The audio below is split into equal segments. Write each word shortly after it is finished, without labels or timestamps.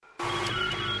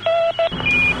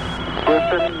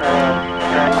Houston,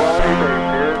 Tranquility Base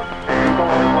here. The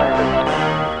Eagle has landed.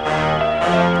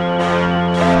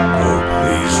 Oh,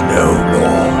 please, no,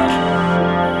 Lord.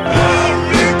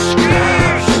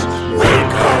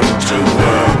 Welcome to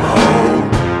Wormhole.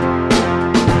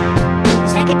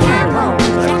 Second time home.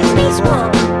 Second space war.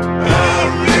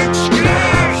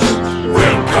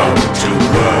 Welcome to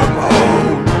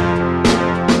Wormhole.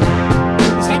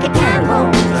 Second time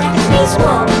home. Second space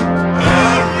war.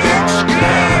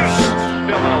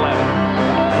 Bill 11.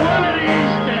 One of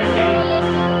these days.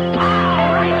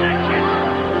 Power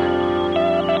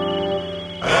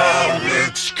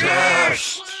It's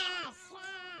cursed.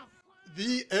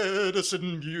 The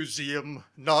Edison Museum,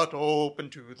 not open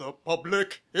to the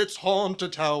public. Its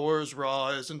haunted towers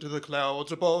rise into the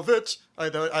clouds above it. I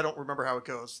don't remember how it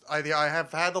goes. I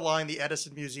have had the line, the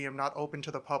Edison Museum, not open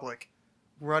to the public,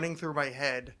 running through my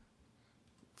head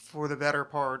for the better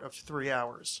part of 3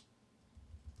 hours.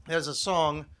 There's a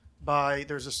song by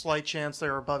There's a Slight Chance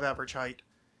They're Above Average Height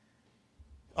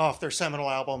off their seminal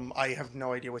album. I have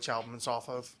no idea which album it's off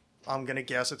of. I'm going to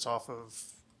guess it's off of...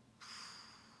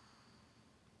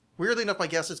 Weirdly enough, my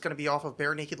guess is going to be off of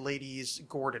Bare Naked Ladies'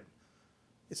 Gordon.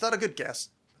 It's not a good guess,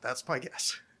 but that's my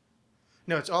guess.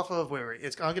 No, it's off of... Wait.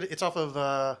 It's off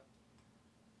of...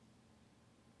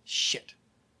 Shit.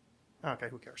 Okay,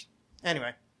 who cares?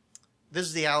 Anyway, this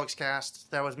is the Alex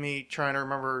Cast. That was me trying to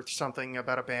remember something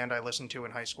about a band I listened to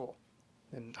in high school.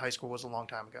 And high school was a long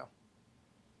time ago.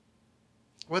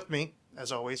 With me,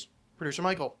 as always, producer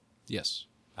Michael. Yes,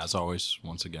 as always,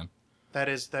 once again. That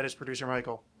is producer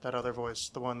Michael, that other voice,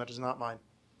 the one that is not mine.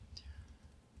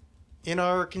 In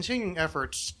our continuing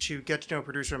efforts to get to know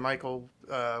producer Michael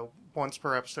once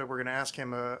per episode, we're going to ask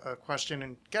him a question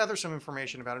and gather some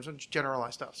information about him, some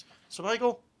generalized stuff. So,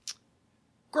 Michael,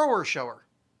 grower or shower?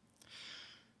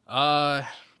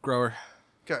 Grower.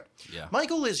 Good. Yeah.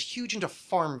 Michael is huge into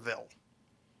Farmville.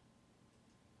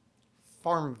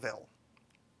 Farmville.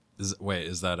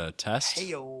 Is that a test?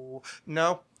 Heyo.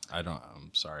 No.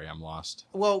 I'm sorry, I'm lost.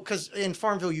 Well, because in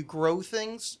Farmville you grow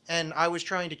things, and I was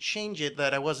trying to change it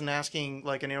that I wasn't asking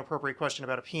like an inappropriate question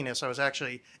about a penis. I was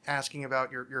actually asking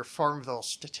about your Farmville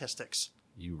statistics.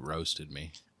 You roasted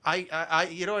me. I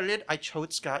you know what I did? I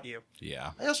totes got you.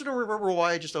 Yeah. I also don't remember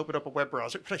why I just opened up a web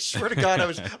browser, but I swear to God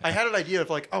I had an idea of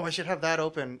like, oh, I should have that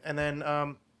open, and then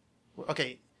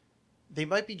okay, they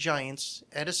might be giants.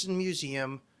 Edison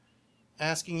Museum,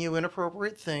 asking you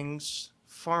inappropriate things.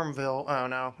 Farmville. Oh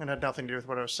no, it had nothing to do with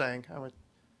what I was saying.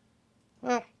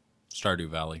 Stardew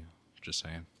Valley. Just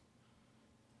saying.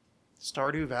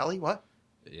 Stardew Valley. What?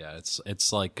 Yeah,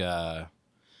 it's like I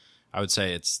would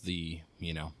say it's the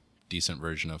decent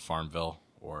version of Farmville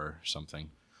or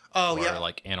something. Oh or yeah,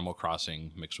 like Animal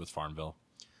Crossing mixed with Farmville.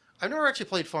 I've never actually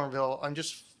played Farmville. I'm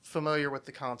just familiar with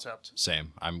the concept.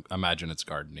 Same. I imagine it's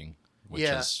gardening, which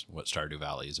is what Stardew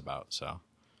Valley is about. So.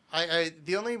 I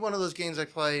the only one of those games I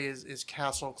play is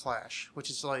Castle Clash, which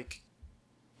is like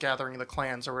gathering the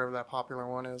clans or whatever that popular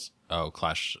one is. Oh,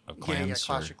 Clash of Clans. Yeah,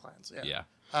 Clash of Clans. Yeah.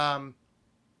 Yeah.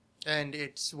 And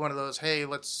it's one of those, hey,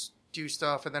 let's do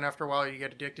stuff, and then after a while you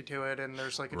get addicted to it, and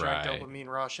there's like a giant dopamine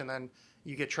rush, and then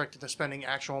you get tricked into spending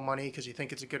actual money because you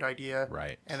think it's a good idea.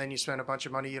 Right. And then you spend a bunch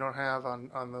of money you don't have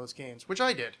on those games, which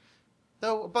I did.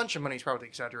 Though a bunch of money is probably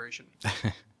exaggeration.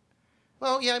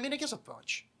 Well, yeah, I mean, I guess a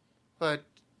bunch. But,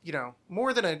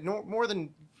 more than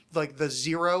like the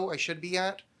zero I should be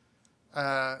at,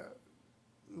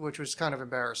 which was kind of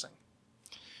embarrassing.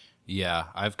 Yeah,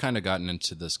 I've kind of gotten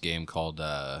into this game called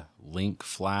Link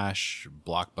Flash,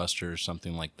 Blockbuster,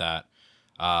 something like that,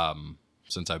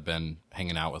 since I've been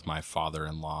hanging out with my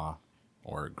father-in-law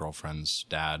or girlfriend's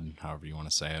dad, however you want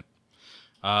to say it.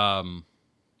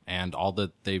 And all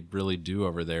that they really do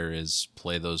over there is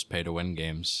play those pay-to-win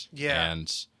games. Yeah.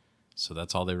 And so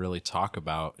that's all they really talk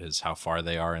about is how far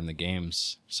they are in the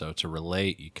games. So to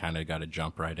relate, you kind of got to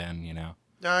jump right in,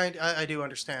 I do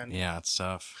understand. Yeah, it's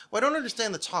tough. Well, I don't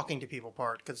understand the talking to people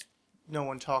part because no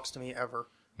one talks to me ever.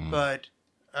 But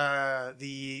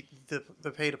the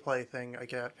pay to play thing I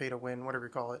get, pay to win, whatever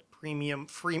you call it, freemium.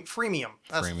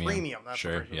 That's freemium. That's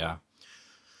sure. what Yeah.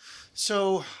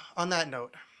 So on that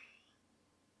note,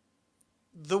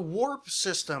 the warp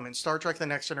system in Star Trek: The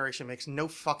Next Generation makes no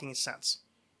fucking sense.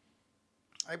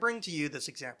 I bring to you this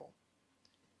example.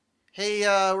 Hey,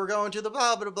 we're going to the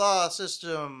blah blah blah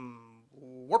system.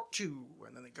 Warp 2,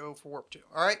 and then they go for Warp 2.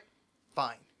 All right?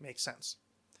 Fine. Makes sense.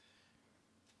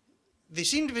 They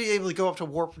seem to be able to go up to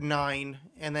Warp 9,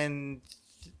 and then,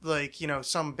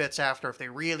 some bits after if they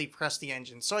really press the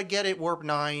engine. So I get it, Warp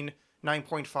 9,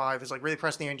 9.5 is really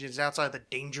press the engines outside the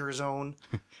danger zone.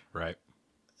 Right.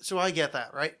 So I get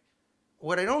that, right?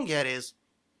 What I don't get is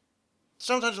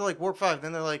sometimes they're like warp 5,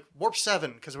 then they're like warp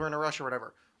 7 because we're in a rush or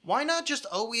whatever. Why not just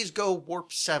always go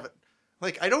warp 7?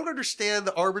 Like, I don't understand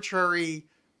the arbitrary.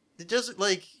 It doesn't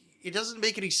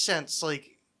make any sense.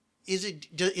 Like, is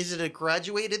it a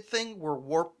graduated thing where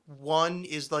warp 1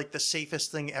 is like the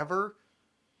safest thing ever,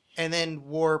 and then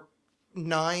warp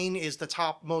 9 is the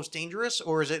top most dangerous,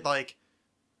 or is it like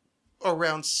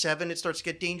around 7 it starts to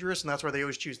get dangerous, and that's why they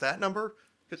always choose that number?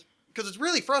 Because it's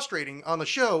really frustrating on the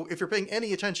show if you're paying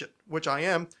any attention, which I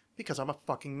am, because I'm a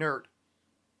fucking nerd.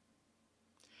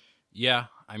 Yeah,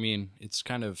 I mean, it's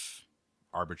kind of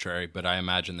arbitrary, but I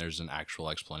imagine there's an actual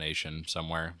explanation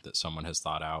somewhere that someone has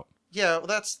thought out. Yeah, well,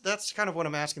 that's kind of what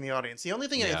I'm asking the audience. The only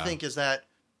thing I think is that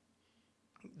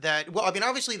well, I mean,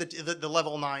 obviously the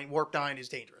level 9, warp 9 is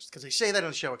dangerous, because they say that in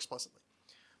the show explicitly.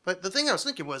 But the thing I was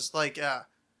thinking was, like,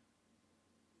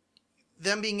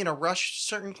 them being in a rush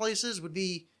certain places would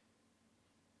be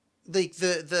like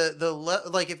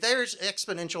like if there's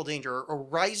exponential danger or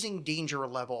rising danger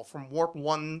level from warp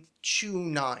 1 to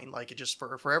 9, like it just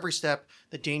for every step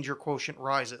the danger quotient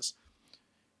rises,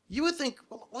 you would think,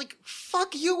 well, like,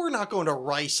 fuck you, we're not going to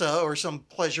Risa or some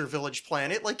pleasure village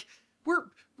planet. Like, we'll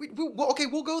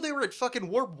go there at fucking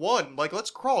warp 1. Like,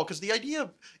 let's crawl, because the idea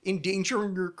of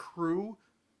endangering your crew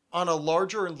on a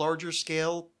larger and larger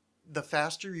scale the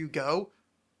faster you go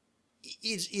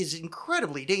is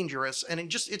incredibly dangerous, and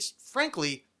it's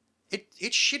frankly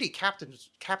shitty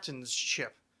captain's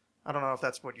ship. I don't know if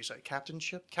that's what you say,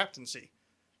 captaincy.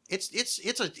 It's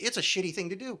a shitty thing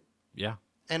to do. Yeah.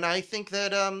 And I think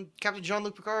that Captain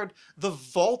Jean-Luc Picard, the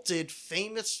vaulted,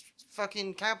 famous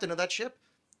fucking captain of that ship,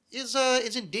 is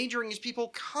endangering his people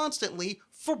constantly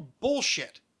for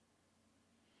bullshit.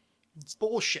 It's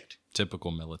bullshit. Typical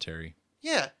military.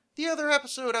 Yeah. The other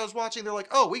episode I was watching, they're like,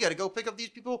 oh, we got to go pick up these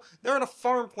people. They're on a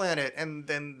farm planet, and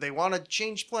then they want to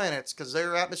change planets because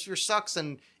their atmosphere sucks,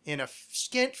 and in a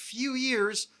scant few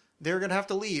years, they're going to have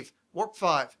to leave. Warp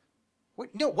 5.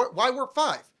 Wait, no, why warp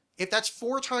 5? If that's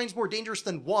 4 times more dangerous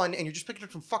than 1, and you're just picking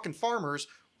up from fucking farmers,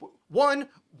 1,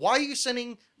 why are you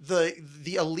sending the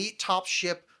elite top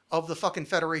ship of the fucking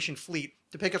Federation fleet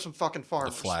to pick up some fucking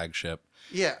farmers? The flagship.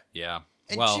 Yeah. Yeah.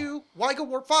 And 2, why go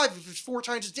warp 5 if it's 4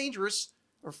 times as dangerous?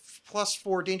 Or plus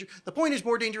 4 danger. The point is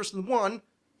more dangerous than 1.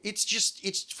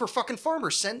 It's for fucking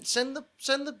farmers. Send some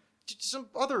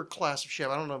other class of ship.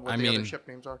 I don't know what other ship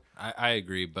names are. I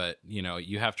agree, but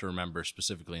you have to remember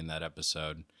specifically in that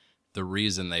episode, the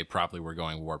reason they probably were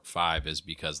going warp 5 is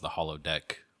because the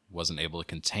holodeck wasn't able to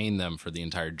contain them for the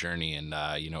entire journey, and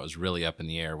it was really up in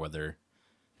the air whether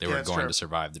they were going to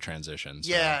survive the transition. So.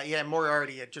 Yeah.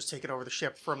 Moriarty had just taken over the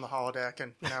ship from the holodeck,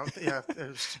 and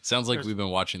sounds like we've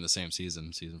been watching the same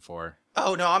season 4.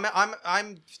 Oh no,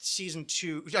 I'm season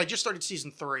 2. I just started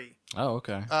season 3. Oh,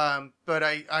 okay. But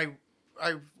I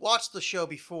watched the show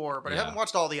before, but I haven't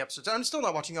watched all the episodes. I'm still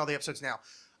not watching all the episodes now.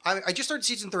 I just started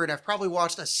season 3, and I've probably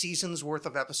watched a season's worth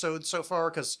of episodes so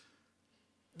far, because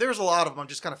there's a lot of them I'm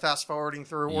just kind of fast forwarding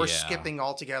through or skipping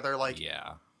altogether. Like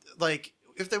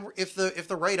if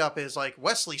the write up is like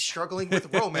Wesley struggling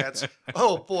with romance,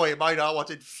 oh boy, am I not want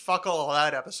to fuck all of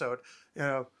that episode.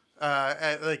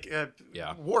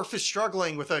 Worf is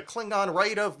struggling with a Klingon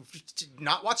write of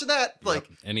not watching that. Like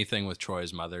anything with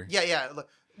Troy's mother. Yeah.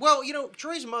 Well,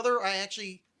 Troy's mother,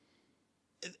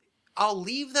 I'll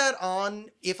leave that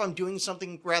on if I'm doing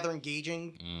something rather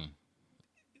engaging.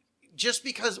 Just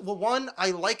because, well, 1,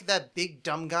 I like that big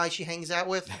dumb guy she hangs out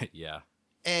with. Yeah.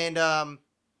 And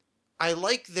I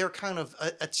like their kind of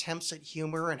attempts at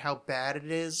humor, and how bad it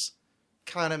is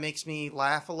kind of makes me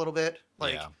laugh a little bit.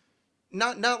 Like,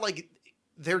 not like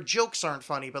their jokes aren't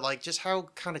funny, but like just how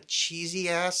kind of cheesy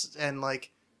ass, and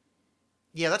like,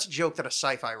 yeah, that's a joke that a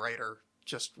sci-fi writer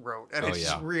just wrote, and it's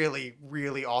just really,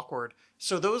 really awkward.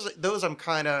 So those I'll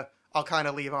kind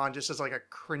of leave on just as like a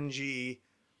cringy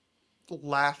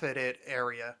laugh at it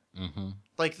area. Mm-hmm.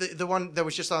 Like the one that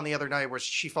was just on the other night where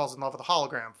she falls in love with a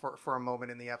hologram for a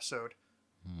moment in the episode.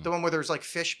 The one where there's like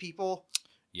fish people.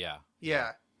 Yeah.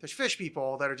 There's fish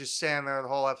people that are just standing there the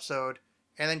whole episode,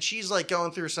 and then she's like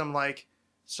going through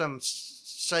some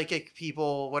psychic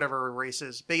people, whatever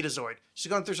races, Betazoid. She's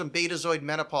going through some Betazoid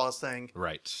menopause thing.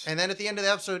 Right. And then at the end of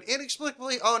the episode,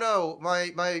 inexplicably, oh no,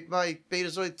 my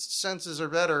Betazoid senses are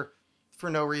better for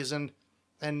no reason.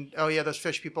 And, oh yeah, those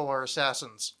fish people are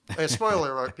assassins.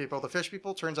 Spoiler alert, people. The fish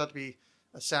people turns out to be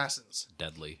assassins.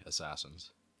 Deadly assassins.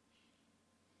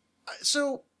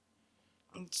 So,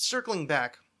 circling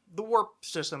back, the warp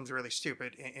system's really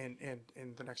stupid in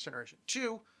The Next Generation.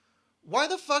 2, why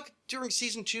the fuck during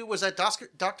season 2 was that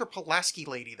Dr. Pulaski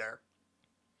lady there?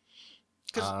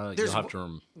 Because You'll have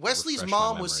to Wesley's refresh my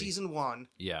mom was memory. season 1,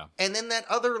 Yeah. and then that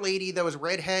other lady that was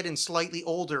redhead and slightly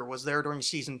older was there during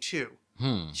season 2.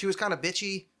 She was kind of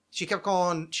bitchy. She kept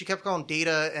calling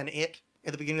Data and It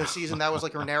at the beginning of the season. That was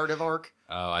like her narrative arc.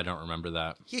 Oh, I don't remember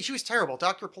that. Yeah, she was terrible.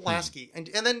 Dr. Pulaski. And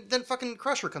then fucking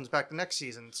Crusher comes back the next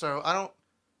season. So I don't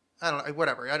know,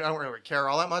 whatever. I don't really care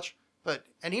all that much.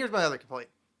 And here's my other complaint.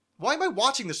 Why am I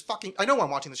watching this I know I'm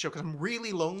watching this show because I'm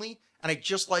really lonely and I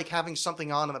just like having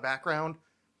something on in the background.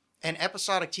 And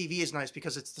episodic TV is nice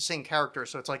because it's the same character.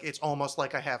 So it's almost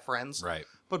like I have friends. Right.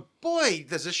 But boy,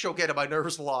 does this show get on my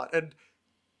nerves a lot. And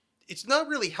it's not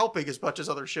really helping as much as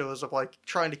other shows of like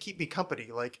trying to keep me company.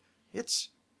 Like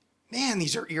man,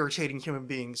 these are irritating human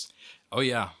beings. Oh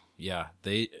yeah. Yeah.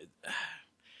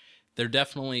 They're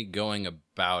definitely going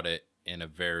about it in a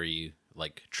very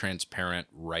like transparent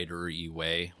writer-y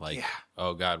way. Like, Yeah.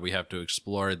 oh God, we have to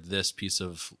explore this piece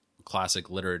of classic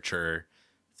literature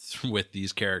with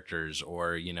these characters,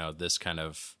 or, this kind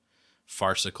of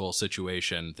farcical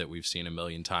situation that we've seen a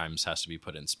million times has to be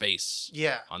put in space.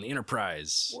 Yeah. On the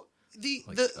Enterprise. Well,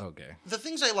 Okay. The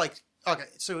things I liked. Okay,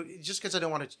 so just because I don't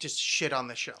want to just shit on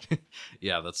this show.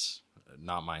 Yeah, that's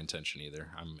not my intention either.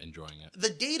 I'm enjoying it. The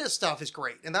Data stuff is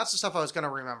great, and that's the stuff I was going to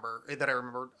remember, that I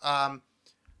remembered.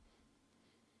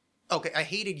 Okay, I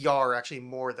hated Yar actually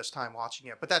more this time watching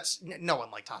it, but no one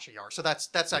liked Tasha Yar, so that's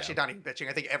actually not even bitching.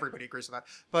 I think everybody agrees with that.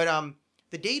 But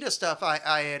the Data stuff,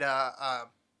 I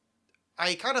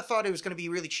kind of thought it was going to be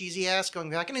really cheesy ass going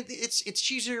back, and it's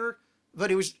cheesier,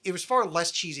 but it was far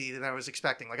less cheesy than I was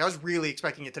expecting. Like I was really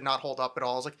expecting it to not hold up at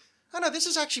all. I was like, oh no, this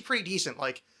is actually pretty decent.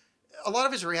 Like a lot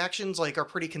of his reactions like are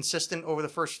pretty consistent over the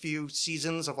first few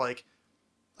seasons of like,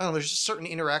 I don't know, there's just certain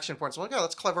interaction points. I'm like, oh,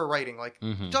 that's clever writing. Like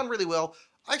done really well.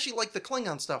 I actually like the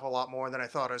Klingon stuff a lot more than I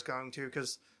thought I was going to,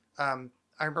 because I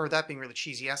remember that being really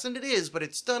cheesy ass, and it is, but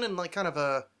it's done in like kind of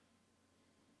a,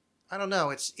 I don't know.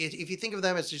 If you think of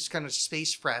them as just kind of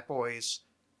space frat boys,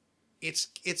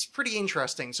 it's pretty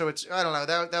interesting. So I don't know.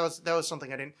 That was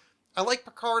something I didn't. I like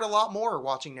Picard a lot more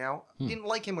watching now. Didn't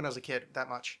like him when I was a kid that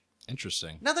much.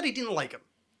 Interesting. Not that I didn't like him.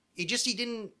 He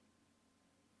didn't.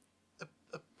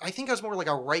 I think I was more like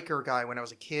a Riker guy when I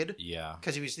was a kid. Yeah.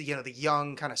 Because he was the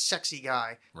young kind of sexy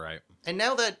guy. Right. And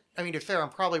now that, I mean, to be fair, I'm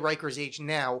probably Riker's age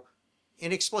now.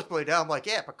 Inexplicably now, I'm like,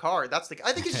 yeah, Picard. I think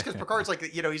it's just because Picard's like,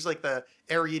 he's like the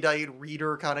erudite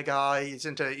reader kind of guy. He's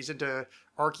into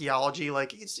archaeology.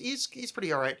 Like, he's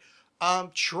pretty all right.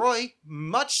 Troy,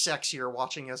 much sexier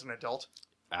watching as an adult.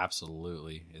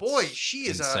 Absolutely. It's Boy, she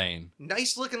is insane. a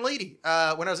nice looking lady.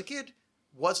 When I was a kid,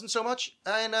 wasn't so much.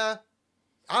 And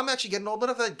I'm actually getting old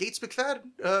enough that Gates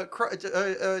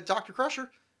McFadden, Dr.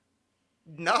 Crusher,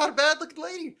 not a bad looking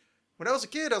lady. When I was a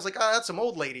kid, I was like, that's some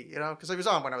old lady, because I was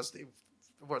on when I was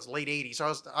late 80s.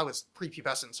 So I was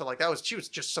prepubescent. So like she was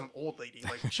just some old lady.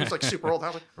 Like she was like super old. And I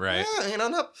was like, right. Yeah,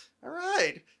 no. All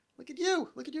right. Look at you,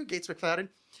 Gates McFadden.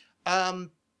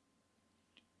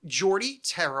 Geordi,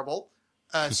 terrible.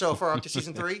 So far up to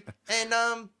season 3.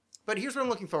 And but here's what I'm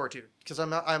looking forward to, because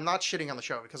I'm not shitting on the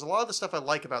show, because a lot of the stuff I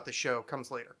like about this show comes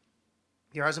later.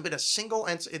 There hasn't been a single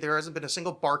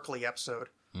Barclay episode.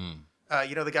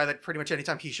 The guy that pretty much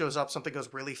anytime he shows up, something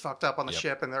goes really fucked up on the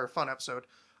ship, and they're a fun episode.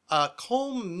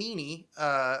 Colm Meaney,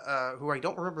 who I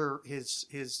don't remember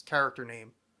his character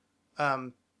name,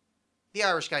 the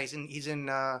Irish guy. He's in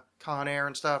Con Air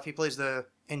and stuff. He plays the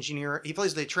engineer. He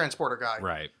plays the transporter guy.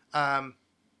 Right.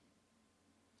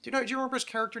 Do you remember his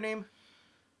character name?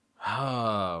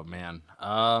 Oh man,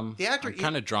 the actor. I'm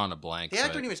kind of drawing a blank. The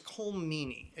actor name is Colm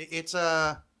Meaney. It's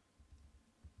fuck,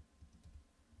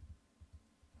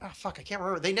 I can't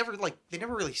remember. They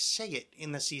never really say it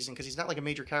in the season because he's not like a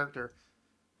major character.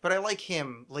 But I like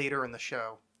him later in the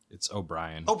show. It's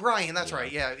O'Brien. O'Brien, that's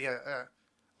right. Yeah.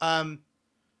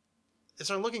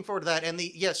 So I'm looking forward to that, and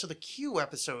so the Q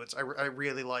episodes I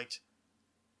really liked,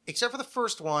 except for the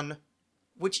first one,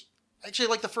 which. Actually, I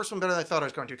like the first one better than I thought I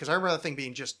was going to, because I remember that thing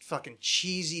being just fucking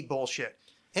cheesy bullshit.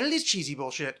 And it is cheesy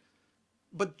bullshit.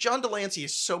 But John Delancey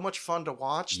is so much fun to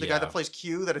watch, the guy that plays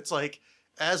Q, that it's like,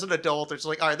 as an adult, it's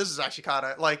like, all right, this is actually kind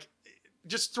of, like,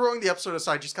 just throwing the episode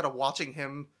aside, just kind of watching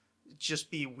him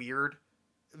just be weird.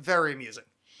 Very amusing.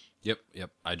 Yep.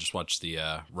 I just watched the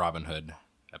Robin Hood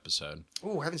episode.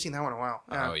 Ooh, I haven't seen that one in a while.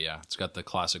 Oh, yeah. It's got the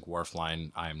classic Worf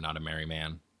line, I am not a merry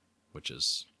man, which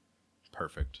is...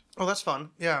 perfect. Oh, that's fun.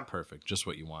 Yeah. Perfect. Just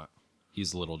what you want.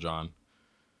 He's Little John.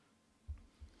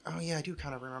 Oh, yeah, I do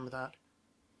kind of remember that.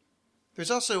 There's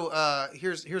also,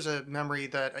 here's a memory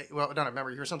not a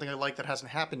memory, here's something I like that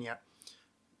hasn't happened yet.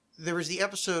 There was the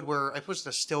episode where I posted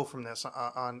a still from this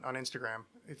on Instagram.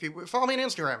 If you follow me on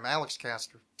Instagram,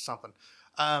 AlexCast or something.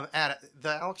 At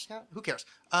the AlexCast? Who cares?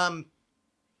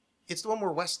 It's the one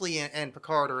where Wesley and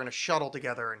Picard are in a shuttle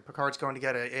together, and Picard's going to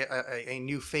get a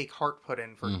new fake heart put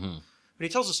in for him. Mm-hmm. But he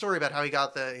tells a story about how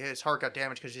his heart got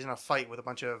damaged because he's in a fight with a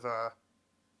bunch of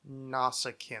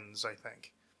Nausicaans, I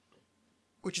think.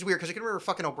 Which is weird, because I can remember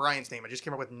fucking O'Brien's name. I just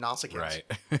came up with Nausicaans.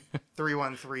 Right.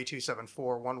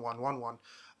 313-274-1111.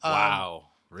 Wow.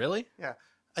 Really? Yeah.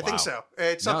 I Wow. think so.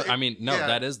 It's No, something, I mean, no, yeah.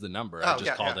 that is the number. I Oh, just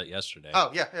yeah, called yeah. it yesterday.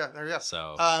 Oh, yeah, there you go.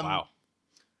 So, wow.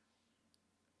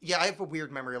 Yeah, I have a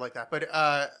weird memory like that. But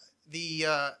the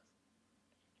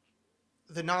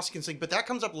Nausicaans thing, but that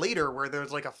comes up later where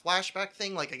there's like a flashback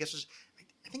thing. Like,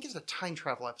 I think it's a time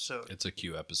travel episode. It's a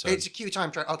Q episode. It's a Q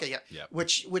time travel. Okay, yeah. Yep.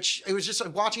 Which it was just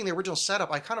watching the original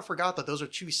setup. I kind of forgot that those are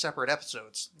two separate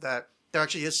episodes. That there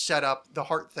actually is set up the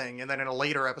heart thing, and then in a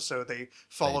later episode they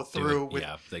follow They do through it. with.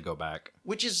 Yeah, they go back.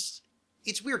 Which is,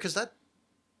 it's weird because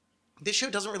this show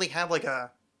doesn't really have like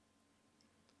a.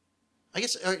 I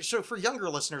guess so. For younger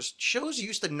listeners, shows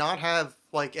used to not have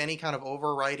like any kind of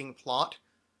overriding plot,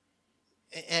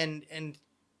 and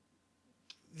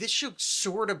this show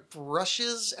sort of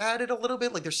brushes at it a little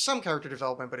bit. Like there's some character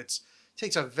development, but it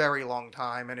takes a very long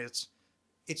time, and it's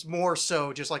more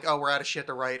so just like, oh, we're out of shit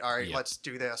to write. All right, Yep. let's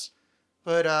do this.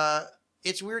 But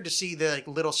it's weird to see the like,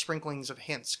 little sprinklings of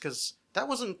hints because that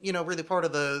wasn't really part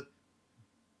of the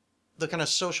kind of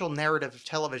social narrative of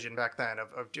television back then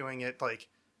of doing it like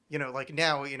like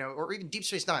now or even Deep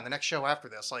Space Nine, the next show after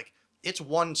this, like it's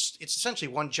essentially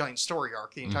one giant story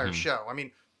arc the entire Mhm. show. I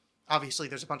mean, obviously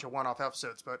there's a bunch of one-off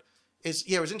episodes, but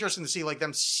it was interesting to see like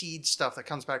them seed stuff that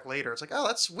comes back later. It's like, oh,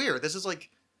 that's weird. This is like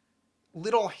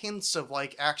little hints of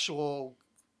like actual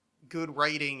good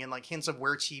writing and like hints of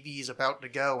where TV is about to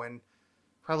go, and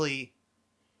probably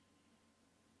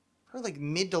like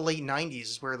mid to late 90s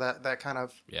is where that kind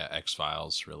of Yeah,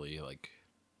 X-Files really like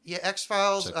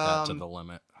X-Files, took that to the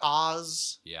limit.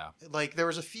 Oz. Yeah. Like there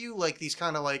was a few like these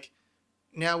kind of like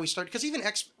now we start because even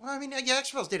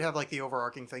X-Files did have like the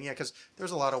overarching thing, yeah, because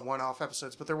there's a lot of one-off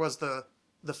episodes, but there was the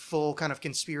full kind of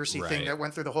conspiracy thing Right. that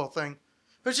went through the whole thing.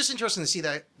 But it's just interesting to see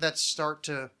that start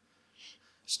to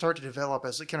develop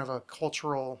as a kind of a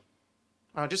cultural,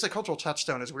 just a cultural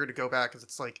touchstone. Is weird to go back because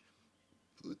it's like,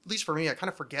 at least for me, I kind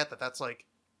of forget that's like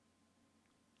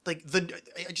I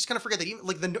just kind of forget that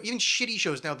even shitty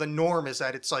shows now, the norm is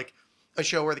that it's like a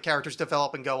show where the characters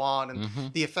develop and go on, and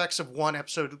Mhm. the effects of one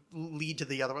episode lead to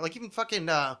the other. Like even fucking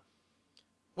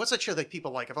what's that show that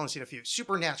people like? I've only seen a few.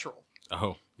 Supernatural.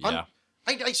 Oh, yeah.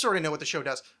 I sort of know what the show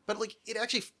does, but like it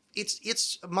actually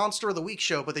it's a Monster of the Week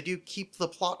show, but they do keep the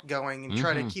plot going and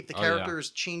try to keep the Oh, yeah. characters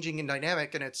changing and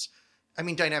dynamic,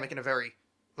 and dynamic in a very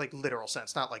like literal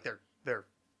sense, not like they're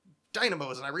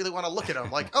dynamos and I really want to look at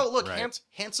them. Like, oh look, Right.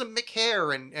 handsome Mick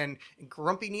Hare and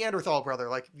grumpy Neanderthal brother.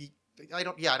 Like I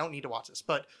don't need to watch this,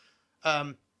 but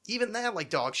even that like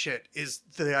dog shit is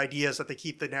the ideas that they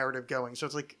keep the narrative going. So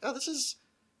it's like, oh, this is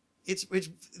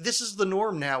the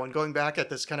norm now, and going back at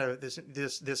this kind of this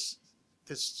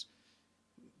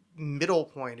middle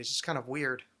point is just kind of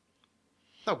weird.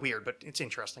 Not weird, but it's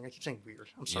interesting. I keep saying weird.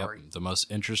 I'm sorry. Yep. The most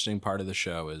interesting part of the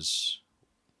show is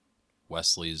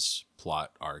Wesley's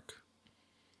plot arc.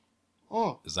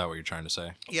 Oh, Is that what you're trying to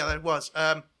say? yeah, that was.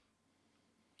 I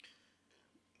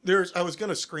was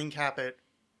gonna screen cap it,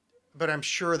 but I'm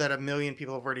sure that a million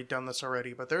people have already done this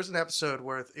already. But there's an episode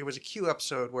where it was a Q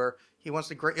episode where he wants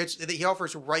to he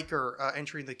offers Riker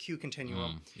entering the Q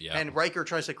continuum, yeah. and Riker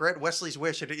tries to grant Wesley's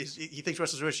wish. And he thinks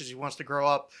Wesley's wish is he wants to grow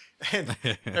up, and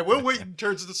Will Wheaton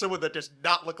turns into someone that does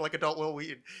not look like adult Will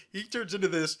Wheaton. He turns into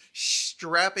this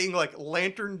strapping like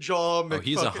lantern jaw. Oh,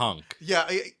 he's a hunk. Yeah.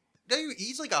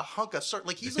 He's like a hunk of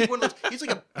like he's like one of those he's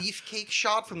like a beefcake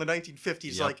shot from the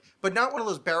 1950s, Yep. like, but not one of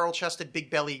those barrel chested big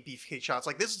belly beefcake shots.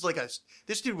 Like this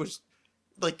dude was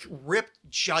like ripped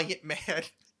giant man,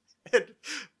 and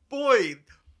boy,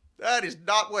 that is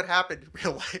not what happened in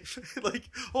real life. Like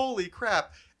holy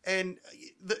crap! And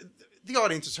the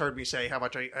audience has heard me say how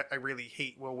much I really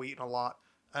hate Will Wheaton a lot.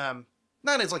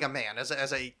 Not as like a man, as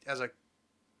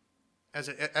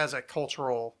a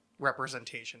cultural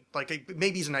representation. Like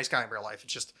maybe he's a nice guy in real life.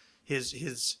 It's just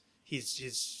his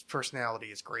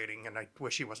personality is grating, and I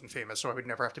wish he wasn't famous, so I would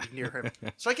never have to be near him.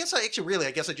 So I guess I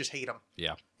just hate him.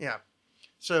 Yeah. Yeah.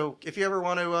 So if you ever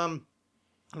want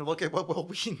to look at what Will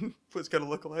Wheaton was going to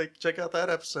look like, check out that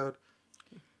episode.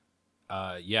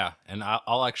 Yeah, and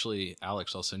I'll actually,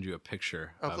 Alex, I'll send you a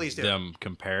picture of Please do. them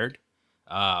compared,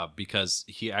 because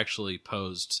he actually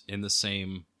posed in the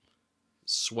same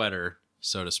sweater,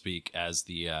 so to speak, as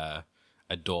the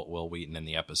adult Will Wheaton in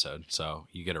the episode. So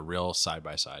you get a real side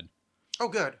by side. Oh,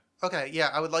 good. Okay, yeah,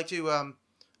 I would like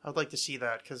to see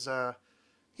that because I'll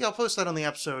post that on the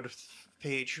episode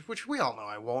page, which we all know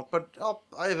I won't, but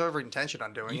I have every intention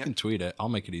on doing You it. can tweet it. I'll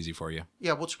make it easy for you.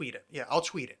 Yeah, we'll tweet it. Yeah, I'll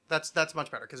tweet it. That's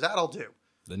much better, because that I'll do.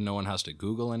 Then no one has to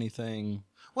Google anything.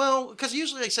 Well, because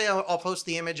usually I say I'll post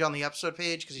the image on the episode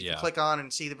page, because you can Yeah. click on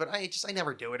and see it, but I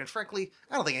never do it. And frankly,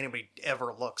 I don't think anybody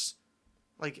ever looks.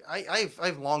 Like, I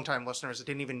have long-time listeners that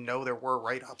didn't even know there were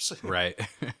write-ups. Right.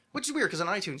 Which is weird, because on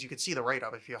iTunes you could see the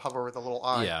write-up if you hover with the little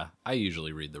eye. Yeah, I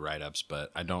usually read the write-ups,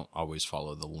 but I don't always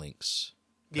follow the links.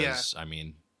 Yeah. I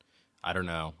mean, I don't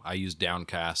know. I use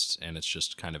Downcast, and it's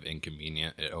just kind of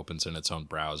inconvenient. It opens in its own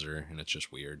browser, and it's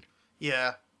just weird.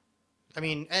 Yeah. I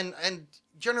mean, and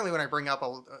generally when I bring up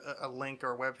a link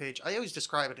or a web page, I always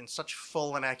describe it in such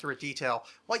full and accurate detail.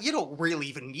 Well, you don't really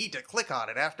even need to click on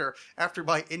it after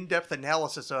my in-depth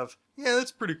analysis of, yeah,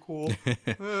 that's pretty cool.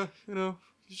 You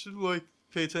should,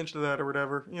 pay attention to that or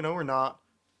whatever, or not.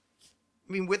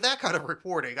 I mean, with that kind of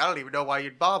reporting, I don't even know why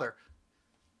you'd bother.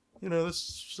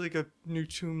 This is like a new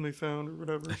tomb they found or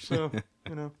whatever, so,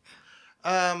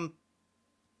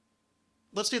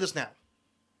 let's do this now.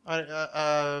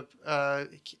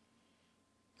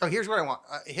 Here's what I want.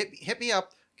 Hit me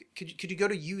up. Could you go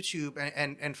to YouTube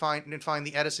and find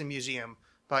the Edison Museum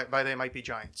by They Might Be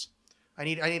Giants? I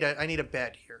need a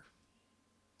bed here.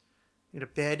 I need a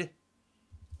bed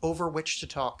over which to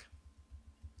talk,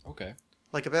 Okay.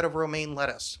 like a bed of romaine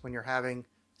lettuce when you're having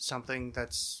something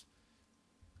that's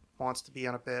wants to be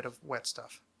on a bed of wet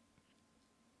stuff,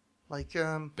 like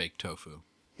Baked tofu.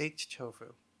 baked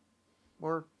tofu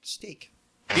or steak.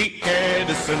 The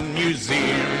Edison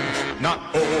Museum,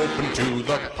 not open to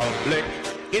the public.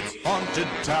 Its haunted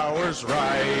towers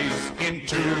rise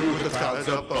into the clouds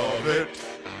above it.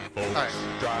 Folks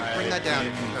Alright, bring that down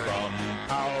if you could. from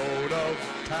out of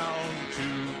town to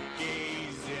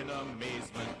gaze in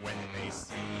amazement when they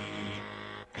see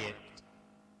it.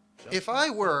 If I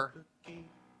were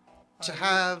to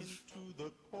have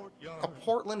a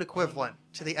Portland equivalent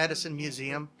to the Edison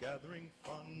Museum,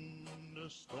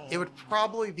 it would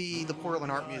probably be the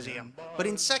Portland Art Museum. But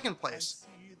in second place,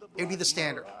 it would be the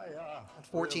Standard, at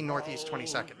 14 Northeast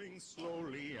 22nd.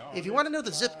 If you want to know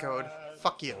the zip code,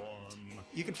 fuck you.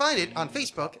 You can find it on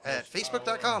Facebook at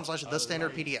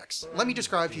facebook.com/thestandardpdx. Let me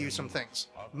describe to you some things.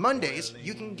 Mondays,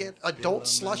 you can get adult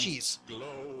slushies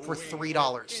for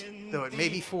 $3. Though it may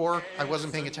be 4, I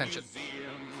wasn't paying attention.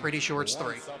 Pretty sure it's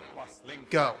 3.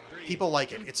 Go. People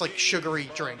like it. It's like sugary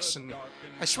drinks, and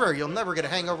I swear you'll never get a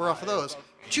hangover off of those.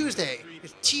 Tuesday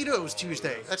is Tito's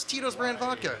Tuesday. That's Tito's brand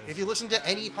vodka. If you listen to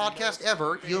any podcast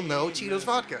ever, you'll know Tito's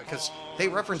vodka, because they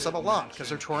reference them a lot, because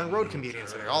they're touring road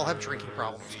comedians, and they all have drinking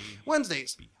problems.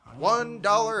 Wednesdays,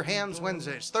 $1 Hams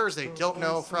Wednesdays. Thursday, don't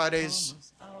know. Fridays,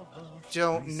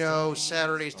 don't know.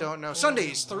 Saturdays, don't know.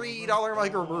 Sundays, $3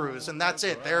 microbrews, and that's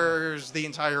it. There's the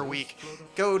entire week.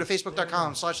 Go to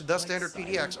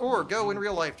facebook.com/thestandardpdx, or go in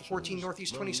real life to 14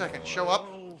 Northeast 22nd. Show up,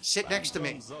 sit next to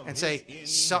me, and say,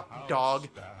 "Sup, dog,"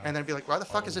 and then be like, "Why the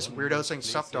fuck is this weirdo saying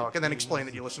sup, dog?" And then explain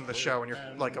that you listen to the show and you're,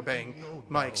 obeying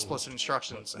my explicit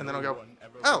instructions. And then I'll go,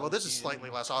 "Oh, well, this is slightly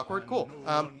less awkward. Cool.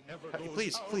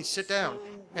 Please sit down."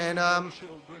 And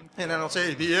then I'll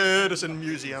say, "The Edison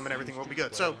Museum," and everything will be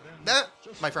good. So that,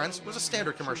 my friends, was a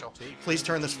standard commercial. Please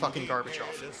turn this fucking garbage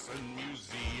off.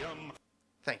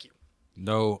 Thank you.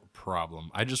 No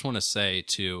problem. I just want to say,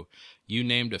 too, you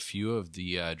named a few of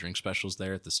the drink specials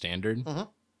there at the Standard. Mhm.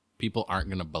 People aren't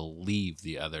going to believe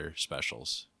the other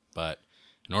specials. But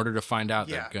in order to find out,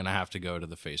 Yeah. they're going to have to go to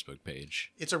the Facebook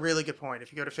page. It's a really good point.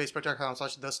 If you go to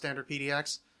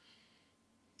facebook.com/thestandardpdx,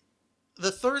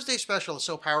 the Thursday special is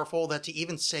so powerful that to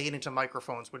even say it into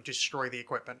microphones would destroy the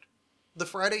equipment. The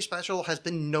Friday special has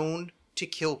been known to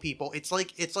kill people. It's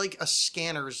like a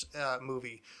Scanners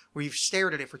movie where you've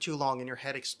stared at it for too long and your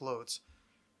head explodes.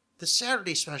 The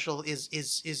Saturday special is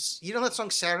you know that song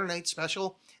Saturday Night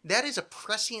Special? That is a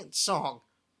prescient song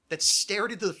that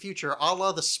stared into the future, a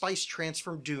la the Spice Trance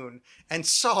from Dune, and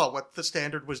saw what the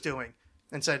Standard was doing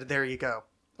and said, "There you go."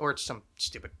 Or it's some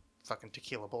stupid fucking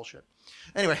tequila bullshit.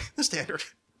 Anyway, the Standard.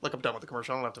 Look, I'm done with the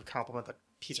commercial. I don't have to compliment that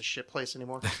piece of shit place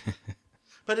anymore.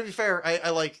 But to be fair, I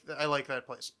like that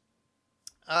place.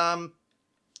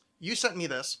 You sent me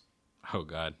this. Oh,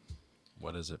 God.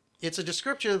 What is it? It's a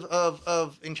descriptive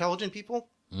of intelligent people.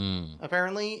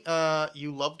 Apparently,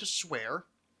 you love to swear,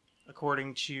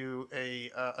 according to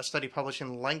a study published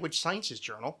in Language Sciences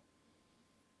Journal.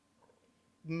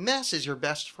 Mess is your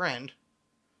best friend.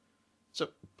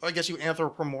 So I guess you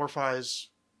anthropomorphize,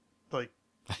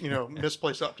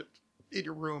 misplaced object in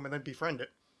your room and then befriend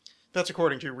it. That's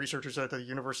according to researchers at the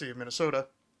University of Minnesota,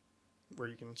 where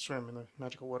you can swim in the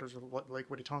magical waters of Lake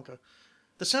Whittitonka.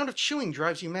 The sound of chewing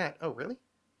drives you mad. Oh, really?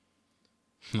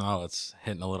 Oh, it's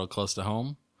hitting a little close to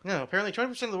home. No, apparently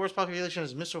 20% of the world's population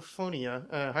has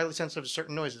misophonia, highly sensitive to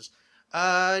certain noises.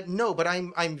 No, but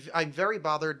I'm very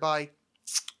bothered by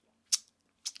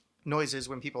noises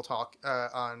when people talk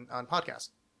on podcasts.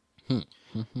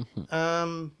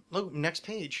 Look, next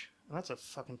page. That's a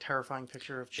fucking terrifying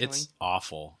picture of chewing. It's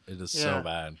awful. It is so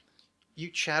bad. You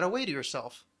chat away to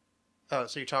yourself. Oh,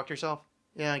 so you talk to yourself?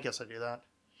 Yeah, I guess I do that.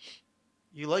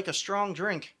 You like a strong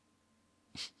drink.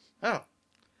 Oh.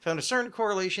 Found a certain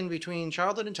correlation between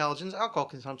childhood intelligence, alcohol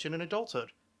consumption, and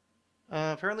adulthood.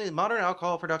 Apparently, modern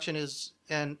alcohol production is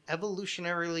an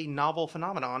evolutionarily novel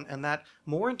phenomenon, and that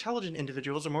more intelligent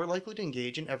individuals are more likely to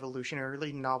engage in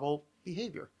evolutionarily novel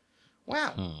behavior.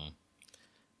 Wow.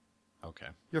 Okay.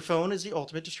 Your phone is the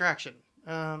ultimate distraction.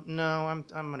 No,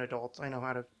 I'm an adult. I know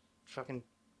how to fucking...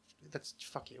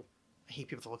 Fuck you. I hate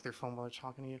people that look at their phone while they're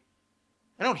talking to you.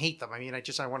 I don't hate them. I mean,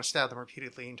 I want to stab them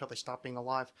repeatedly until they stop being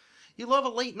alive. You love a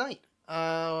late night.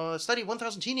 A study of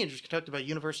 1,000 teenagers conducted by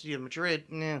University of Madrid.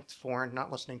 It's foreign,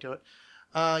 not listening to it.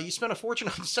 You spent a fortune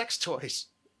on sex toys.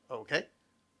 Okay.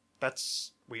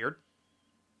 That's weird.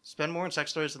 Spend more on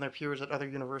sex toys than their peers at other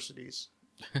universities.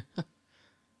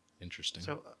 Interesting.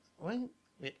 So, wait,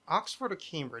 Oxford or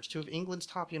Cambridge, two of England's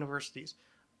top universities.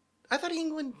 I thought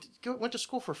England went to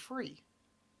school for free.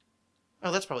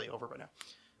 Oh, that's probably over by now.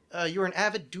 You're an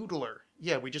avid doodler.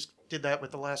 Yeah, we just did that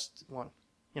with the last one.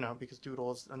 Because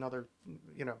doodle is another,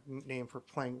 name for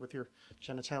playing with your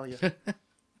genitalia.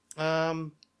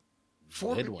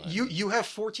 Good one. You have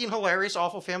 14 hilarious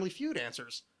Awful Family Feud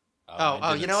answers.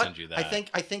 I you know what? send you that.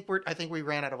 I think we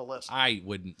ran out of a list. I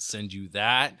wouldn't send you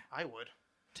that. I would.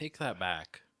 Take that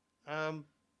back.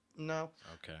 No.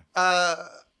 Okay.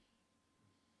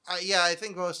 Yeah, I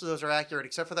think most of those are accurate,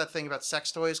 except for that thing about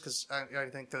sex toys, because I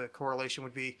think the correlation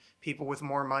would be people with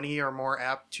more money are more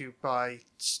apt to buy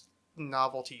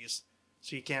novelties.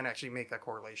 So you can't actually make that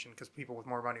correlation, because people with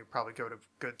more money would probably go to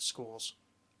good schools.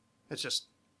 It's just,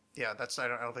 yeah, I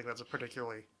don't think that's a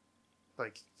particularly,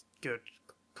 good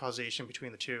causation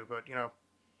between the two. But,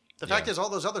 the fact is all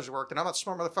those others worked, and I'm not a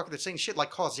smart motherfucker that's saying shit like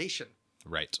causation.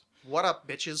 Right. What up,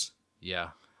 bitches?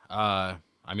 Yeah. A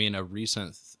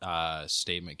recent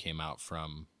statement came out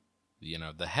from,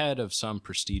 the head of some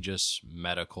prestigious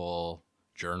medical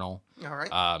journal. All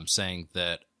right. Saying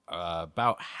that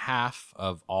about half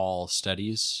of all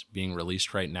studies being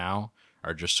released right now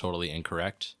are just totally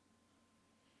incorrect.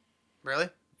 Really?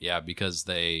 Yeah, because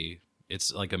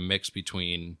it's like a mix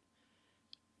between,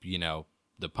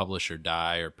 the publish or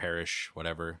die or perish,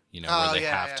 whatever, where they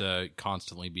have to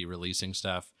constantly be releasing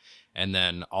stuff. And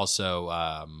then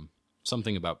also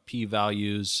something about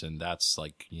p-values, and that's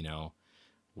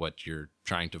what you're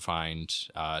trying to find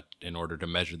in order to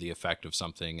measure the effect of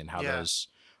something, and how those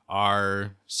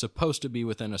are supposed to be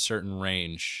within a certain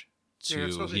range to,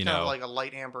 it's supposed to be kind of like a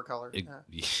light amber color.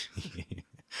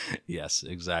 Yes,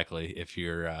 exactly. If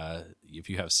you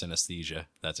have synesthesia,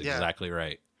 that's exactly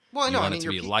right. Well, you want it to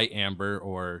be light amber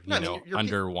or your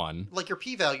under 1. Like your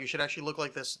p-value should actually look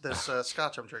like this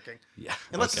scotch I'm drinking. Yeah.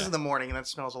 Unless it's in the morning and that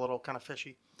smells a little kind of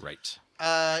fishy. Right.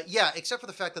 Yeah, except for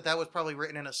the fact that was probably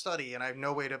written in a study, and I have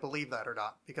no way to believe that or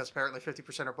not, because apparently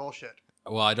 50% are bullshit.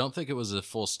 Well, I don't think it was a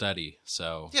full study,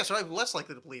 so... Yeah, so I'm less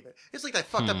likely to believe it. It's like that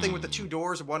fucked up thing with the 2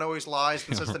 doors and one always lies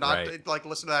and says to not, Right.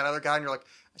 Listen to that other guy, and you're like,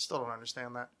 I still don't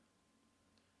understand that.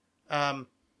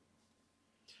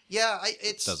 Yeah,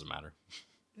 it doesn't matter.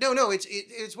 No,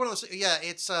 it's one of those. Yeah,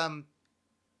 it's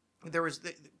there was.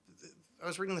 I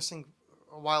was reading this thing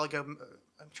a while ago. I'm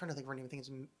trying to think of her name. I think it's.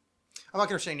 I'm not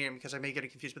going to say her name because I may get it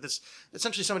confused. But this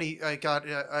essentially somebody got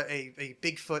a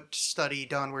Bigfoot study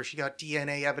done where she got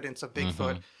DNA evidence of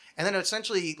Bigfoot, and then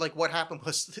essentially what happened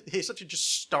was they essentially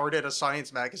just started a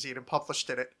science magazine and published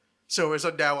in it. So it was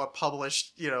now a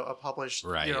published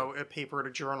right. A paper in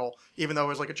a journal, even though it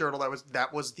was like a journal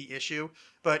that was the issue.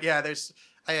 But yeah,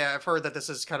 I've heard that this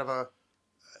is kind of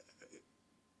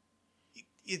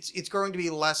it's going to be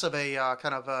less of a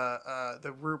kind of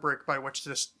the rubric by which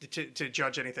to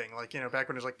judge anything. Back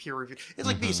when it was peer reviewed, it's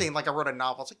like me saying I wrote a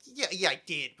novel. It's yeah, I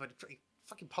did, but I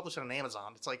fucking published it on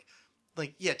Amazon. It's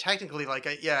yeah, technically I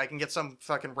can get some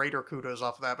fucking Raider kudos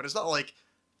off of that, but it's not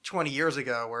 20 years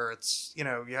ago where it's you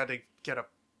had to get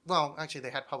actually they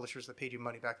had publishers that paid you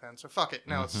money back then, so fuck it,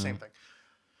 now it's the same thing.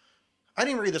 I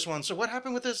didn't read this one, so what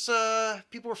happened with this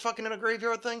people were fucking in a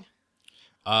graveyard thing?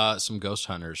 Some ghost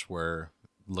hunters were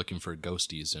looking for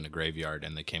ghosties in a graveyard,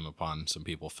 and they came upon some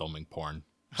people filming porn.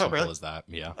 Simple really? as that.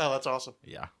 Yeah. Oh, that's awesome.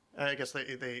 Yeah. I guess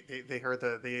they heard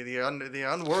the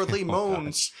unworldly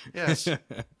moans. Yes. Check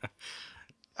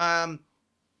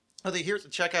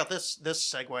out this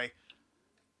segue.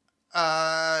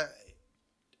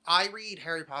 I read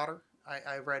Harry Potter.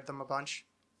 I read them a bunch.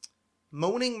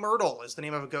 Moaning Myrtle is the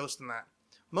name of a ghost in that.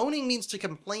 Moaning means to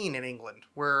complain in England,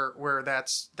 where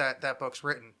that book's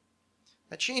written.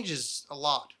 That changes a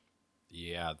lot.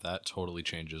 Yeah, that totally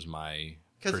changes my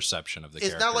perception of the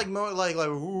character. It's not like like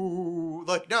ooh,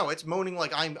 like no, it's moaning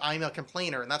like I'm a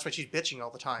complainer, and that's why she's bitching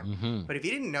all the time. Mm-hmm. But if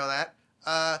you didn't know that,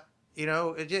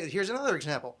 here's another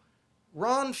example.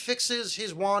 Ron fixes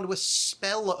his wand with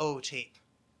spell-o tape.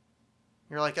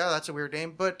 You're like, oh, that's a weird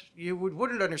name, but you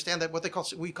wouldn't understand that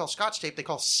what we call Scotch tape, they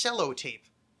call cello tape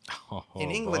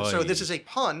in England. Boy. So this is a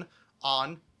pun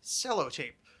on cello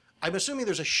tape. I'm assuming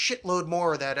there's a shitload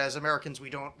more that as Americans we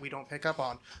don't pick up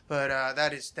on, but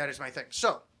that is my thing.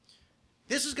 So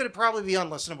this is going to probably be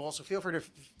unlistenable, so feel free to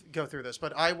go through this.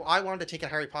 But I wanted to take a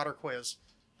Harry Potter quiz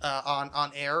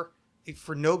on air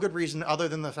for no good reason other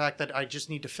than the fact that I just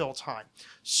need to fill time.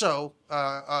 So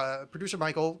producer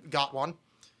Michael got one,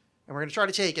 and we're going to try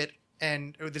to take it.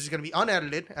 And this is going to be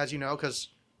unedited, as you know, because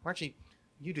actually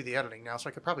you do the editing now, so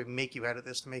I could probably make you edit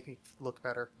this to make me look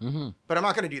better. Mm-hmm. But I'm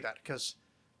not going to do that because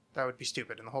that would be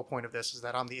stupid. And the whole point of this is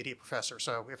that I'm the idiot professor.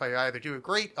 So if I either do it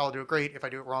great, I'll do it great. If I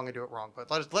do it wrong, I do it wrong.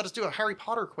 But let us do a Harry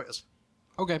Potter quiz.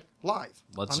 Okay. Live.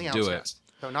 Let's on the do Outcast.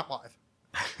 No, not live.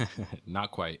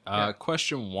 Not quite. Yeah.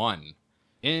 Question 1.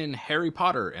 In Harry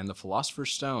Potter and the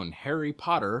Philosopher's Stone, Harry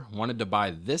Potter wanted to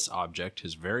buy this object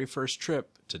his very first trip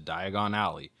to Diagon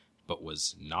Alley, but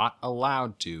was not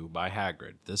allowed to by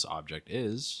Hagrid. This object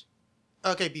is...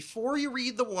 Okay, before you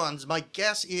read the ones, my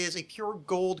guess is a pure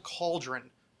gold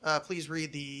cauldron. Please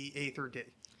read the A through D.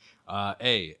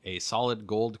 A solid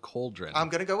gold cauldron. I'm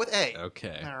going to go with A.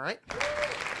 Okay. All right.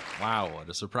 Wow, what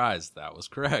a surprise. That was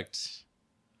correct.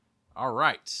 All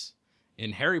right.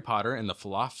 In Harry Potter and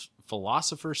the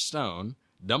Philosopher's Stone,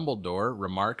 Dumbledore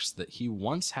remarks that he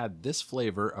once had this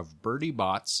flavor of Bertie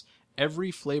Bott's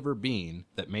every flavor bean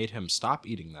that made him stop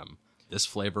eating them. This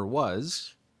flavor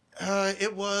was...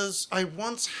 It was... I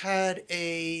once had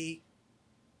a...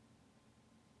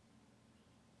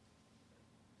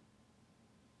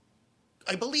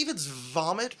 I believe it's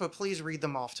vomit, but please read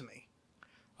them off to me.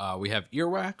 We have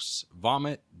earwax,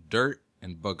 vomit, dirt,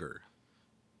 and booger.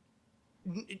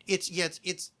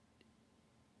 It's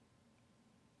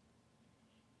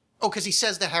oh, because he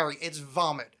says to Harry, it's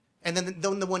vomit. And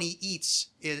then the one he eats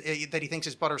that he thinks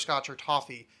is butterscotch or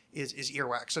toffee is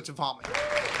earwax. So it's vomit.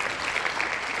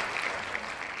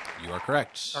 You are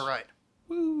correct. All right.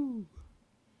 Woo.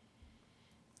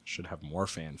 Should have more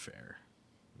fanfare.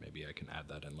 Maybe I can add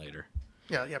that in later.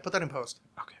 Yeah, put that in post.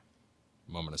 Okay.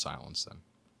 Moment of silence then.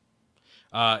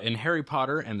 In Harry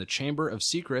Potter and the Chamber of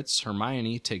Secrets,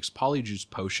 Hermione takes Polyjuice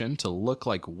Potion to look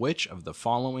like which of the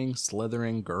following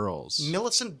Slytherin girls?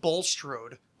 Millicent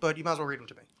Bulstrode, but you might as well read them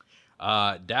to me.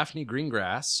 Daphne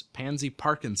Greengrass, Pansy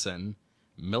Parkinson,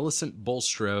 Millicent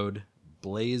Bulstrode,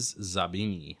 Blaise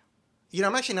Zabini. You know,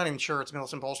 I'm actually not even sure it's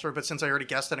Millicent Bulstrode, but since I already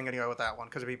guessed it, I'm going to go with that one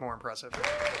because it'd be more impressive.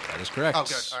 That is correct. Oh,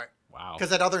 good. All right. Wow. Because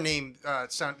that other name,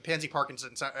 Pansy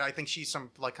Parkinson, I think she's some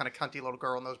like kind of cunty little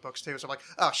girl in those books too. So I'm like,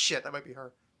 oh shit, that might be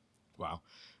her. Wow.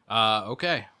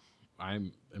 Okay.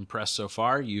 I'm impressed so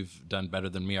far. You've done better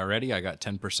than me already. I got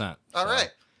 10%. All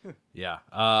right. Yeah.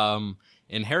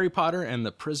 In Harry Potter and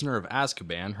the Prisoner of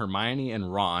Azkaban, Hermione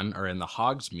and Ron are in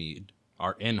Hogsmeade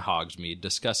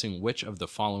discussing which of the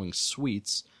following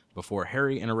sweets before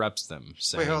Harry interrupts them,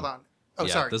 saying... Wait, hold on. Oh,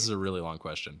 yeah, sorry. This is a really long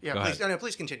question. Yeah, Go please, ahead. no,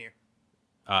 please continue.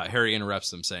 Harry interrupts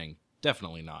them, saying,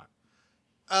 definitely not.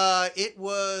 It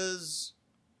was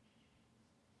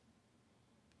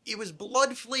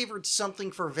blood flavored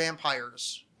something for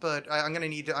vampires, but I'm gonna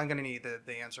need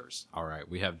the answers. All right,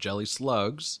 we have jelly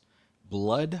slugs,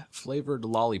 blood flavored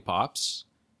lollipops,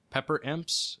 pepper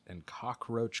imps, and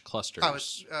cockroach clusters. Oh,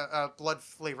 it's blood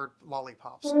flavored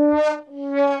lollipops.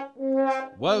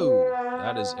 Whoa,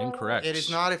 that is incorrect. It is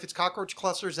not. If it's cockroach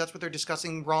clusters, that's what they're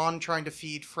discussing. Ron trying to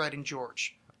feed Fred and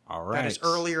George. All right. That is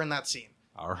earlier in that scene.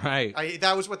 All right.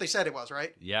 That was what they said it was,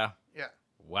 right? Yeah. Yeah.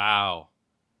 Wow.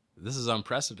 This is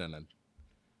unprecedented.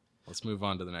 Let's move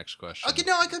on to the next question. Okay,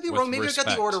 no, I could be With wrong. Maybe I got the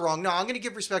respect. order wrong. No, I'm going to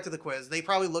give respect to the quiz. They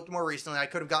probably looked more recently. I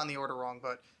could have gotten the order wrong,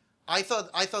 but I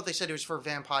thought they said it was for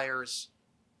vampires.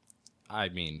 I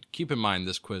mean, keep in mind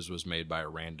this quiz was made by a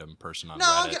random person on No,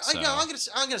 Reddit.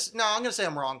 I'm gonna say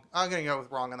I'm wrong. I'm gonna go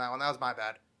with wrong on that one. That was my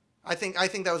bad. I think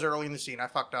that was early in the scene. I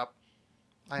fucked up.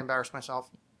 I embarrassed myself.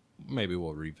 Maybe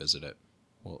we'll revisit it.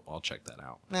 I'll check that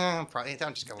out. Nah, probably.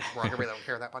 I'm just going with wrong. I really don't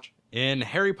care that much. In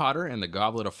Harry Potter and the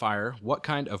Goblet of Fire, what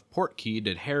kind of portkey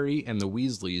did Harry and the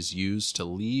Weasleys use to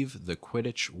leave the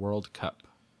Quidditch World Cup?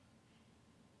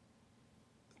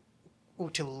 Oh,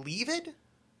 to leave it?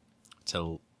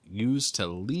 To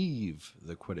leave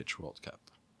the Quidditch World Cup.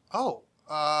 Oh,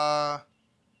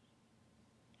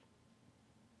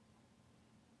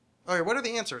 All right, what are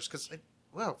the answers? Because,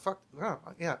 well, fuck. Oh,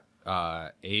 yeah.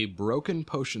 A broken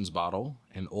potions bottle,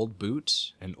 an old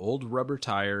boot, an old rubber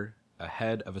tire, a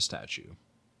head of a statue.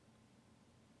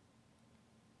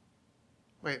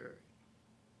 Wait.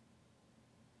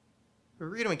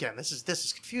 Read them again. This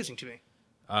is confusing to me.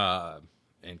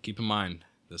 And keep in mind,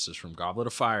 this is from Goblet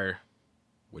of Fire.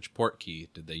 Which port key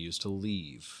did they use to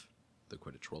leave the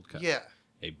Quidditch World Cup? Yeah.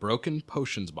 A broken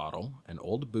potions bottle, an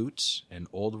old boot, an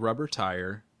old rubber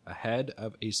tire, a head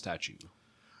of a statue.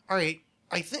 All right.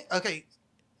 I think. Okay.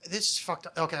 This is fucked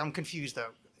up. Okay, I'm confused though.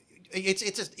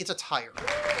 It's a tire.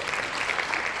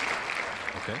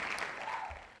 Okay.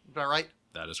 Is that right?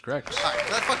 That is correct. All right.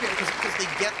 That's fucking because they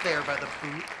get there by the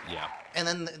boot. Yeah.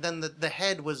 And then the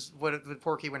head was what the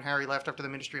Porky when Harry left after the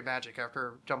Ministry of Magic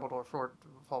after Dumbledore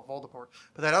fought Voldemort.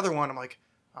 But that other one, I'm like,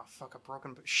 oh fuck, a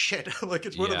broken boot. Shit. Like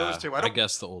it's one of those two. I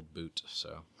guess the old boot.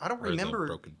 So I don't remember the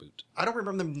broken boot. I don't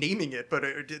remember them naming it, but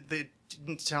it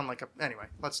didn't sound like a. Anyway,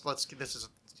 let's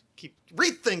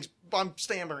read things. I'm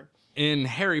stammering. In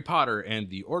Harry Potter and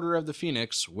the Order of the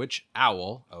Phoenix, which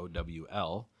owl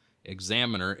OWL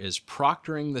examiner is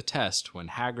proctoring the test when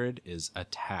Hagrid is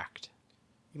attacked?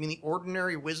 You mean the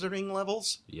ordinary wizarding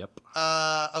levels? Yep.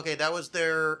 Okay, that was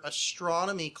their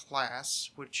astronomy class,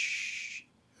 which,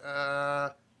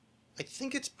 I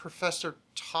think it's Professor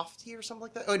Tofty or something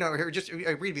like that. Oh, no, here, just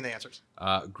read me the answers.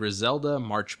 Griselda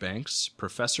Marchbanks,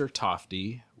 Professor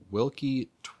Tofty, Wilkie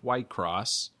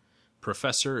Twycross,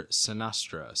 Professor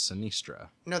Sinistra.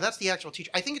 No, that's the actual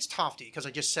teacher. I think it's Tofty, because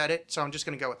I just said it, so I'm just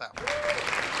going to go with that one.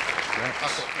 Correct.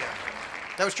 Oh, cool, yeah.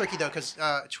 That was tricky though, because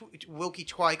Wilkie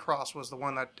Twycross was the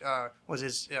one that was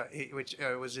his, which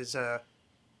was his. I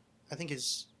think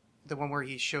the one where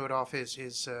he showed off his.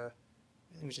 It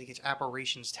was like his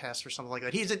apparitions test or something like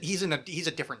that. He's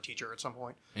a different teacher at some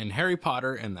point. In Harry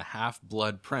Potter and the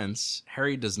Half-Blood Prince,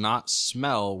 Harry does not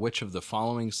smell which of the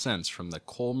following scents from the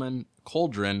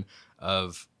cauldron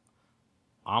of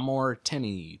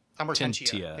Amortentia.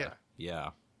 Amortentia, Yeah.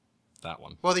 That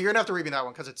one. Well, you're gonna have to read me that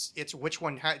one because it's which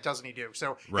one doesn't he do?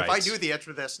 So right. If I do the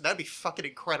answer to this, that'd be fucking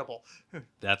incredible.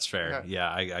 That's fair.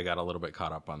 Yeah, I got a little bit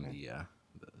caught up on the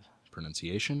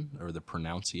pronunciation or the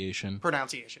pronunciation.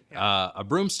 Pronunciation. Yeah. A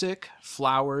broomstick,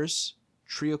 flowers,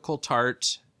 treacle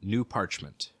tart, new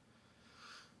parchment.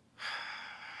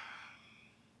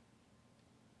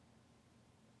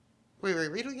 Wait,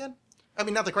 read it again. I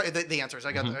mean, not the answers.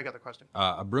 I got the question.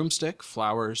 A broomstick,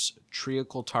 flowers,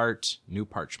 treacle tart, new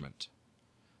parchment.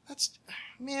 That's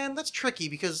tricky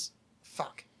because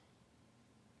fuck.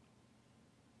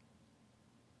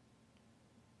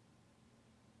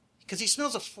 Because he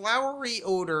smells a flowery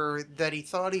odor that he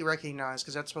thought he recognized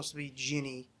because that's supposed to be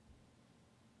Ginny.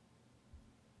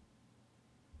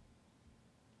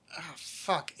 Oh,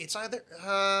 fuck. It's either...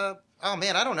 oh,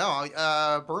 man, I don't know.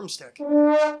 Broomstick.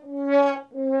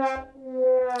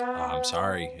 I'm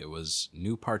sorry. It was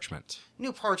new parchment.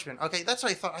 New parchment. Okay, that's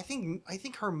what I thought. I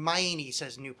think Hermione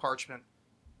says new parchment.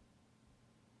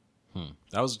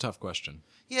 That was a tough question.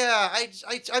 Yeah, I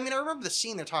mean, I remember the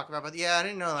scene they're talking about, but yeah, I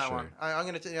didn't know that one. I'm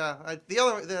going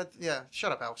to...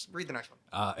 shut up, Alex. Read the next one.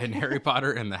 In Harry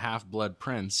Potter and the Half-Blood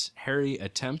Prince, Harry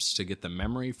attempts to get the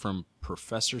memory from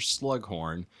Professor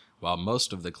Slughorn while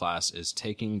most of the class is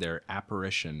taking their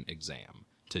apparition exam.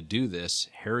 To do this,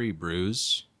 Harry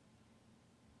brews...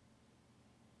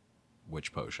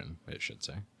 Which potion, it should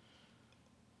say.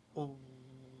 Wait.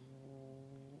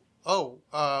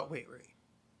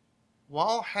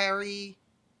 While everybody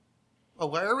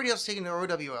else is taking their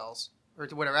OWLs, or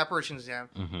whatever, apparition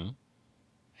exam,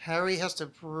 Harry has to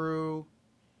brew...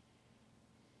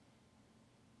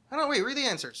 I don't know, wait, read the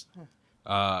answers.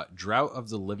 Drought of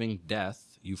the Living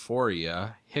Death,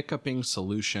 Euphoria, Hiccuping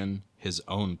Solution, his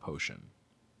own potion.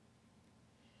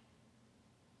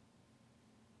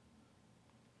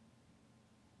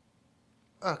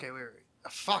 Okay, wait.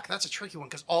 Fuck, that's a tricky one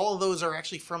because all of those are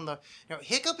actually from the.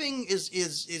 Hiccuping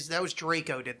is that was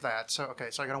Draco did that. So okay,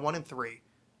 so I got a 1 and 3.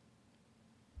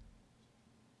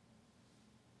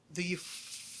 The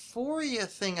Euphoria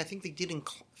thing, I think they did in.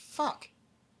 Fuck.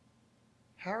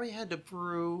 Harry had to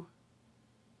brew.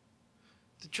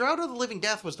 The Drought of the Living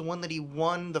Death was the one that he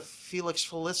won the Felix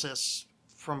Felicis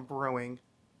from brewing.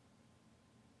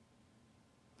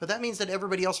 But that means that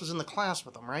everybody else was in the class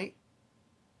with him, right?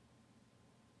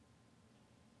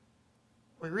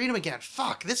 Wait, read them again.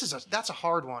 Fuck, that's a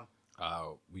hard one.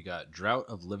 We got Drought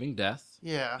of Living Death.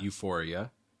 Yeah.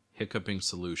 Euphoria, Hiccuping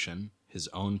Solution, his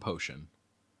own potion.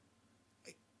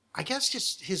 I guess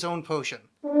just his own potion.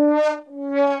 It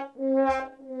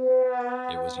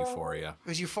was Euphoria. It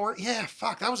was Euphoria? Yeah,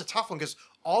 fuck, that was a tough one because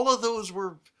all of those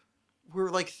were were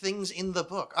like things in the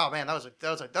book. Oh man, that was a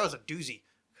doozy.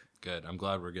 Good. I'm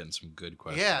glad we're getting some good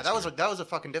questions. Yeah, that here. was a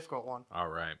fucking difficult one. All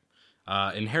right.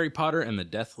 In Harry Potter and the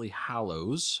Deathly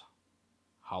Hallows.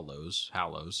 Hallows.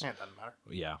 Yeah, it doesn't matter.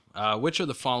 Yeah. Which of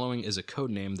the following is a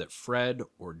code name that Fred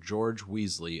or George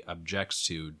Weasley objects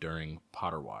to during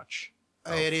Potter Watch?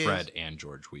 Fred and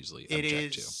George Weasley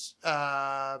object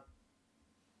to.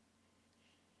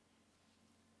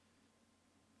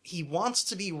 He wants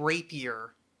to be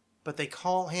Rapier, but they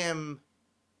call him...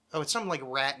 Oh, it's some, like,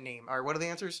 rat name. All right, what are the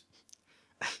answers?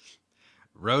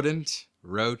 Rodent,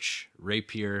 Roach,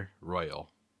 Rapier, Royal.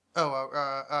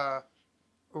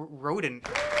 Rodent.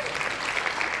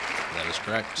 That is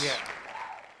correct. Yeah.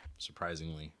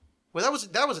 Surprisingly. Well, that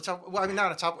was a tough... Well, I mean,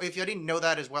 not a tough... If I didn't know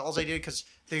that as well as I did, because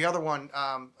the other one...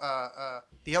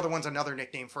 the other one's another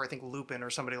nickname for, I think, Lupin or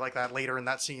somebody like that later in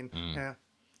that scene. Yeah.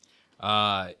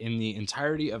 In the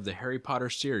entirety of the Harry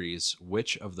Potter series,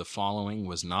 which of the following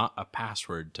was not a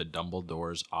password to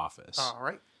Dumbledore's office? All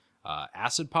right.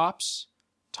 Acid Pops,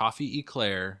 Toffee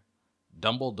Eclair,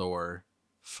 Dumbledore,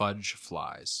 Fudge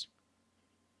Flies.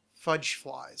 Fudge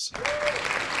Flies.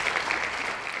 That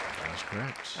is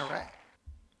correct. All right.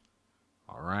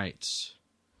 All right.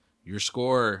 Your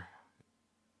score,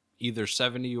 either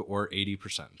 70 or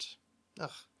 80%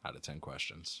 Ugh. out of 10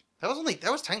 questions. That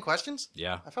was 10 questions?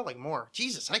 Yeah. I felt like more.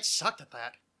 Jesus, I sucked at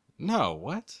that. No,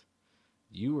 what?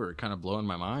 You were kind of blowing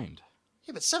my mind.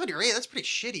 Yeah, but 70 or 80, that's pretty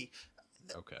shitty.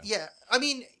 Okay. Yeah, I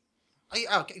mean,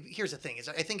 okay, here's the thing: is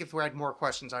I think if we had more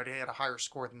questions, I'd had a higher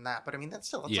score than that. But I mean,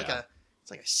 it's like a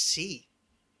C.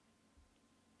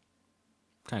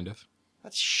 Kind of.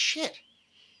 That's shit.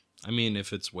 I mean,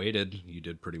 if it's weighted, you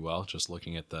did pretty well just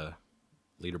looking at the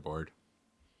leaderboard.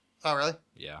 Oh, really?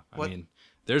 Yeah. What? I mean,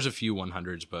 there's a few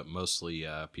 100s, but mostly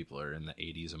people are in the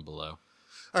 80s and below.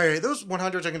 All right, those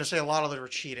 100s are going to say a lot of them were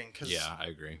cheating. Cause Yeah, I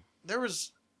agree. there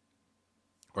was...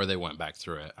 Or they went back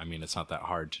through it. I mean, it's not that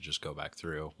hard to just go back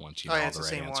through once you Oh, know yeah, all it's the the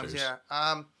right same answers. ones,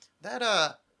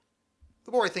 yeah.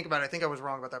 The more I think about it, I think I was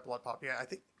wrong about that blood pop. Yeah,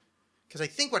 because I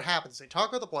think what happens, they talk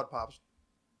about the blood pops,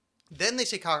 then they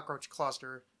say cockroach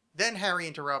cluster, then Harry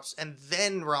interrupts, and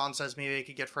then Ron says maybe they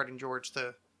could get Fred and George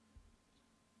to...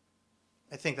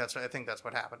 I think that's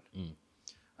what happened. Mm.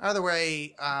 Either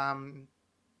way,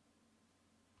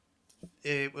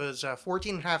 it was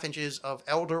 14 and a half inches of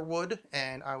elder wood,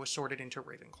 and I was sorted into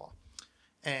Ravenclaw.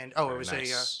 And it was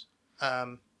nice. I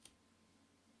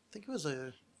think it was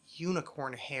a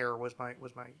unicorn hair was my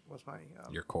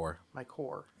Your core. my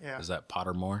core. Yeah. Is that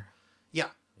Pottermore?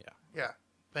 Yeah. Yeah. Yeah.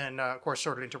 And of course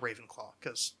sorted into Ravenclaw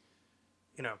because,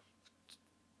 I'm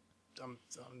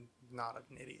not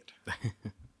an idiot.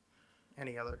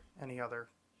 Any other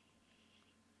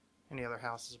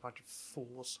house is a bunch of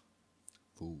fools.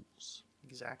 Fools.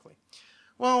 Exactly.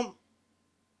 Well,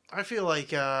 I feel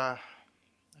like I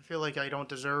don't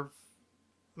deserve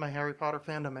my Harry Potter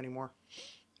fandom anymore.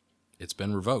 It's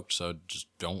been revoked, so just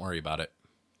don't worry about it.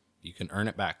 You can earn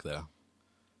it back, though,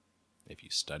 if you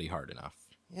study hard enough.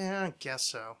 Yeah, I guess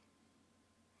so. I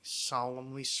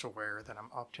solemnly swear that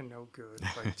I'm up to no good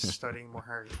by studying more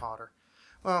Harry Potter.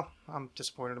 Well, I'm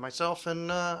disappointed in myself,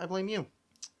 and I blame you.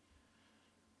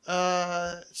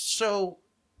 So,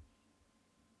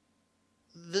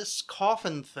 this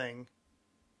coffin thing,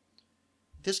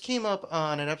 this came up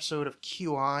on an episode of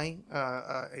QI,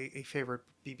 a favorite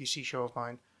BBC show of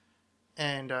mine,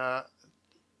 and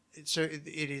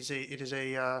it is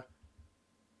a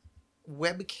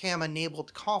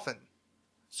webcam-enabled coffin,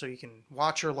 so you can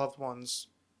watch your loved ones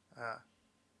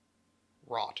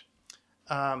rot.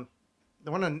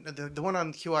 The one on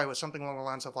QI was something along the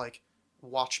lines of like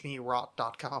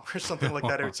watchmerot.com or something like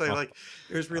that. It would say like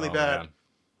it was really bad. Man.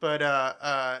 But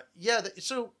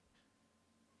so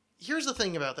here's the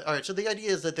thing about that. All right, so the idea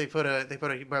is that they put a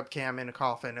webcam in a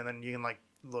coffin and then you can like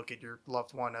look at your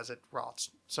loved one as it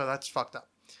rots. So that's fucked up.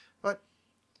 But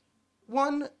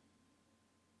one,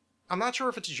 I'm not sure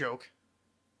if it's a joke.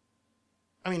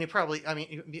 I mean,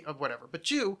 whatever. But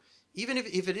two, even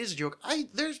if it is a joke,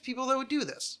 there's people that would do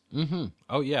this. Mm-hmm.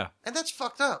 Oh, yeah. And that's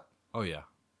fucked up. Oh, yeah.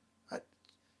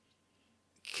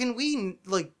 Can we,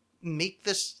 like, make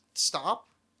this stop?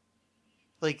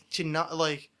 Like, to not,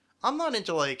 like, I'm not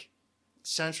into, like,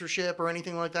 censorship or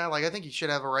anything like that. Like, I think you should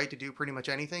have a right to do pretty much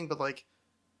anything, but, like,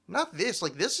 not this.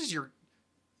 Like,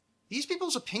 these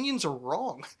people's opinions are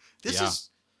wrong.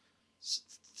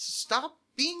 Stop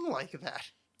being like that.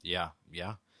 Yeah,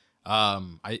 yeah.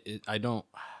 I don't,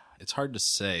 it's hard to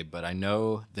say, but I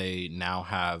know they now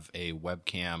have a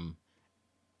webcam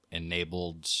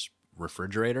enabled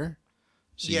refrigerator.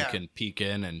 So Yeah. you can peek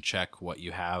in and check what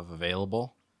you have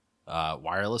available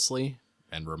wirelessly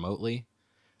and remotely.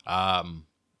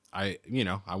 I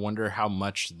wonder how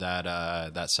much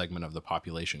that segment of the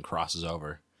population crosses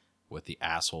over with the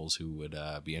assholes who would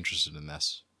be interested in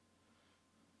this.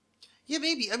 Yeah,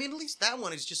 maybe. I mean, at least that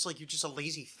one is just like you're just a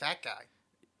lazy fat guy.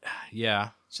 Yeah.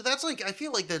 So that's like, I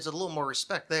feel like there's a little more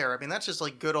respect there. I mean, that's just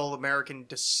like good old American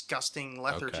disgusting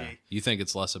lethargy. Okay. You think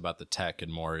it's less about the tech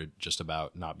and more just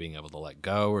about not being able to let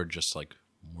go, or just like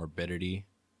morbidity?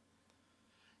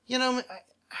 You know,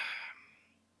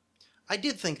 I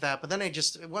did think that, but then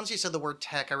once you said the word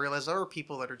tech, I realized there are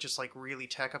people that are just like really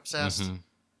tech obsessed. Mm-hmm.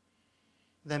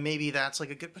 Then maybe that's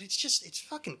like but it's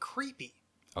fucking creepy.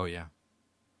 Oh, yeah.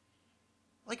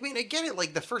 Like, I mean, I get it,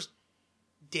 like, the first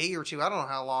day or two, I don't know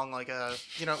how long, like,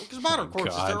 because modern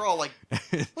corpses, God. they're all, like,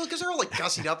 because they're all, like,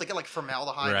 gussied up, they get, like,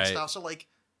 formaldehyde Right. and stuff, so, like,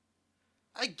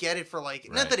 I get it for,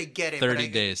 like, not that I get it, 30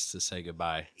 but days to say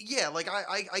goodbye. yeah, like,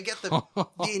 I get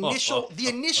the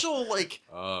initial, like,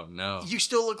 Oh, no. you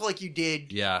still look like you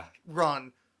did Yeah.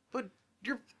 run, but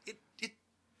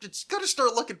it's gonna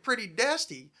start looking pretty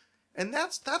nasty, and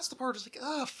that's the part that's like,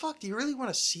 oh, fuck, do you really want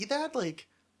to see that? Like,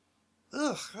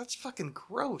 ugh, that's fucking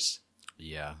gross.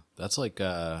 Yeah. That's like,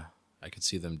 I could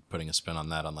see them putting a spin on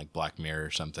that on like Black Mirror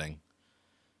or something.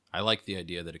 I like the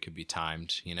idea that it could be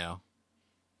timed, you know?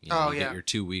 You get your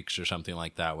 2 weeks or something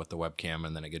like that with the webcam,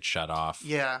 and then it gets shut off.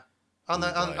 Yeah. On Ooh,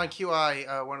 on boy.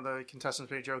 QI, one of the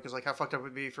contestants made a joke is like how fucked up it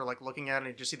would be for like looking at it and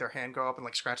you just see their hand go up and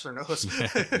like scratch their nose.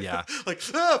 Yeah. Like,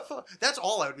 fuck. That's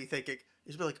all I would be thinking.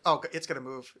 Is be like, oh, it's gonna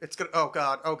move. It's gonna. Oh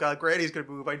god, Granny's gonna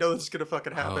move. I know this is gonna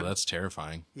fucking happen. Oh, that's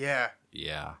terrifying. Yeah.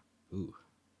 Yeah. Ooh.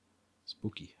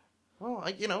 Spooky. Well,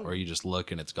 Or you just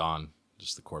look and it's gone.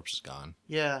 Just the corpse is gone.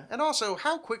 Yeah, and also,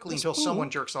 how quickly until someone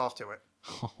jerks off to it?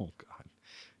 Oh, God.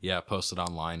 Yeah, post it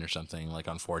online or something, like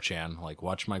on 4chan. Like,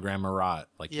 watch my grandma rot,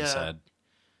 like you said.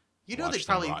 You know they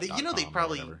watchthenrot.com or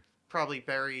whatever. probably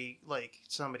bury like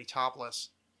somebody topless,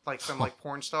 like some like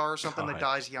porn star or something that God.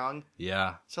 dies young.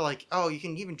 Yeah. So like, oh, you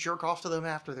can even jerk off to them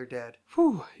after they're dead.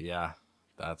 Whew. Yeah.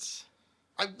 That's...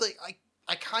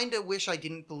 I kind of wish I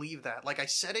didn't believe that. Like I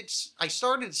said I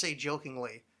started to say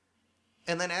jokingly,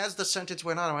 and then as the sentence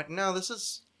went on, I went, no, this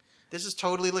is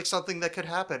totally like something that could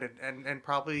happen and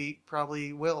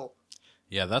probably will.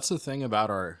 Yeah, that's the thing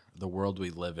about the world we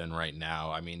live in right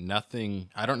now. I mean,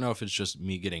 I don't know if it's just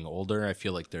me getting older. I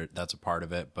feel like that's a part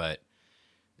of it, but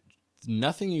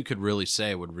nothing you could really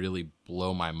say would really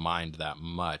blow my mind that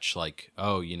much. Like,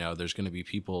 oh, there's going to be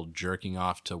people jerking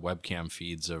off to webcam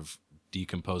feeds of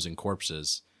decomposing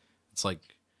corpses. It's like,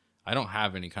 I don't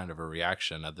have any kind of a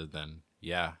reaction other than,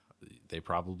 yeah, they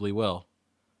probably will.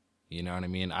 You know what I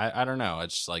mean? I don't know.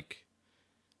 It's like,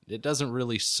 it doesn't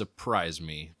really surprise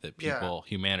me that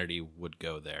humanity would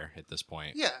go there at this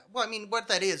point. Yeah, well, I mean, what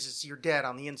that is you're dead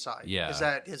on the inside. Yeah. Is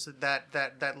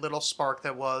that little spark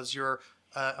that was your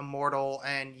immortal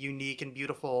and unique and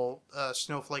beautiful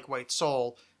snowflake white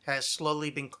soul has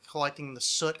slowly been collecting the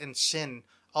soot and sin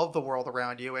of the world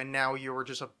around you, and now you're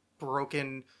just a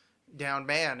broken down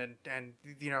man, and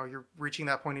you're reaching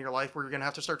that point in your life where you're gonna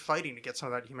have to start fighting to get some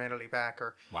of that humanity back,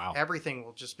 or everything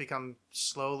will just become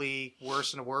slowly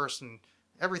worse and worse, and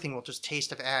everything will just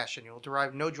taste of ash, and you'll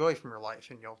derive no joy from your life,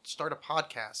 and you'll start a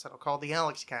podcast that'll call the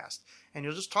Alex Cast, and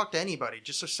you'll just talk to anybody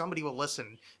just so somebody will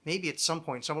listen. Maybe at some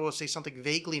point someone will say something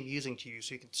vaguely amusing to you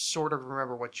so you can sort of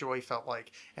remember what joy felt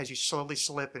like as you slowly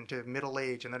slip into middle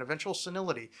age and then eventual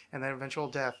senility and then eventual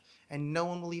death, and no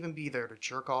one will even be there to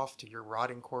jerk off to your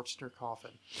rotting corpse in your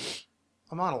coffin.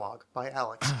 A monologue by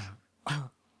Alex.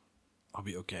 I'll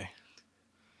be okay.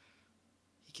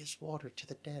 He gives water to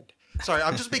the dead. Sorry,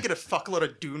 I'm just making a fuckload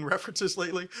of Dune references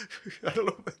lately. I don't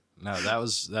know. No, that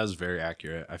was very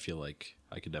accurate. I feel like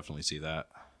I could definitely see that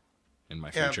in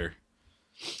my future.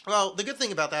 Well, the good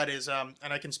thing about that is, and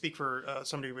I can speak for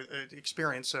somebody with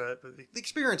experience, the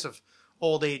experience of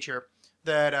old age here,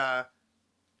 that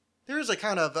there is a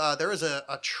kind of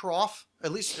a trough.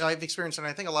 At least I've experienced it, and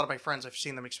I think a lot of my friends, I've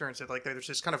seen them experience it. Like there's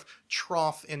this kind of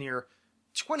trough in your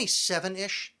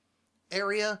 27-ish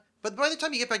area. But by the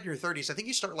time you get back to your 30s, I think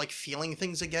you start like feeling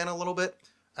things again a little bit.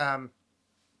 At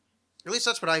least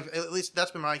that's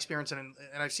been my experience, and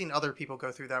I've seen other people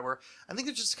go through that. Where I think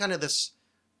it's just kind of this.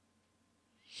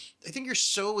 I think you're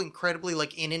so incredibly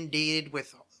like inundated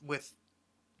with.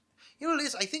 You know what it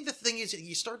is? I think the thing is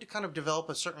you start to kind of develop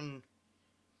a certain.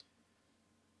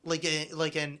 Like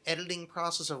an editing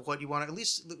process of what you want. At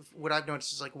least what I've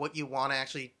noticed is like what you want to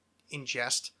actually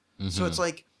ingest. Mm-hmm. So it's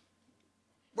like.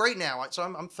 Right now, so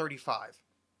I'm 35,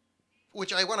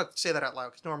 which I want to say that out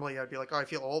loud because normally I'd be like, oh, I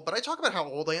feel old, but I talk about how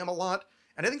old I am a lot,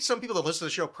 and I think some people that listen to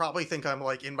the show probably think I'm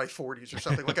like in my 40s or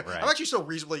something. Like right. I'm actually still a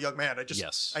reasonably young man. I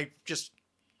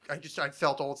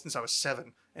felt old since I was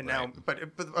 7, And Right. now, but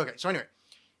okay. So anyway,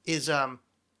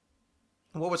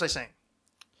 what was I saying?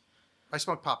 I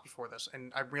smoked pot before this,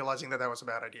 and I'm realizing that was a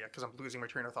bad idea because I'm losing my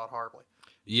train of thought horribly.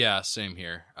 Yeah, same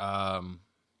here. Come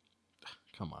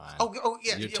on. Oh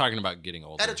yeah. You're talking about getting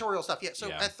older. Editorial stuff. Yeah. So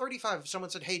Yeah. at 35, someone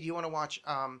said, "Hey, do you want to watch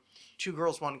Two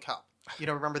Girls, One Cup?"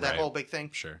 Remember that Right. whole big thing?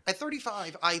 Sure. At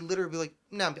 35, I literally be like,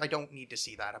 no, I don't need to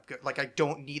see that. I'm good. Like, I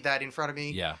don't need that in front of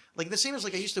me. Yeah. Like, the same as,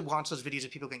 like, I used to watch those videos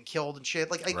of people getting killed and shit.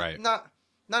 Like, Right. not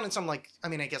in some, like, I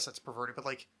mean, I guess that's perverted, but,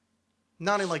 like,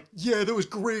 not in, like, yeah, that was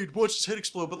great, watch his head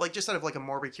explode, but, like, just out of, like, a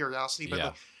morbid curiosity. But, Yeah.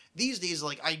 like, these days,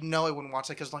 like, I know I wouldn't watch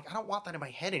that because, like, I don't want that in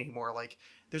my head anymore. Like,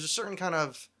 there's a certain kind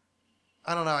of,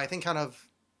 I don't know, I think kind of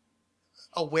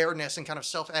awareness and kind of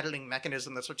self-editing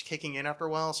mechanism that starts kicking in after a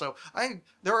while. So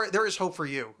there is hope for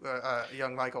you,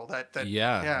 young Michael. That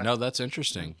Yeah. No, that's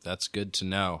interesting. That's good to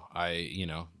know.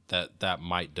 That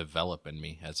might develop in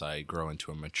me as I grow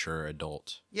into a mature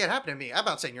adult. Yeah, it happened to me. I'm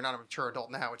not saying you're not a mature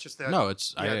adult now. It's just that No,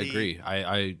 it's. I yeah, agree.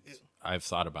 I've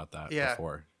thought about that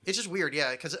before. It's just weird,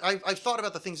 yeah, because I've thought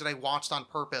about the things that I watched on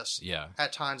purpose. Yeah.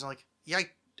 At times, I'm like,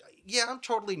 yeah, I'm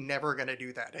totally never gonna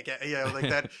do that. I get, like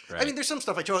that. Right. I mean, there's some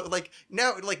stuff I totally like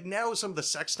now. Some of the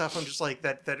sex stuff, I'm just like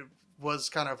that. That was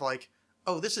kind of like,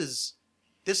 oh, this is,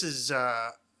 oh,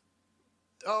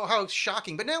 how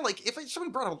shocking. But now, like, if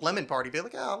somebody brought up a lemon party, be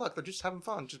like, oh, look, they're just having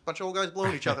fun, just a bunch of old guys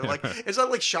blowing each other. Like, it's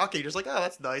not like shocking. It's like, oh,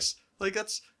 that's nice. Like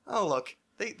oh, look.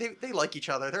 They like each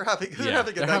other. They're having a nice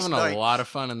having night. a lot of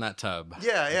fun in that tub.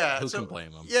 Yeah. Who can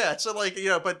blame them? Yeah, so like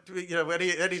but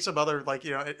any some other like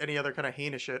any other kind of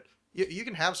heinous shit, you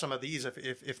can have some of these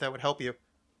if that would help you.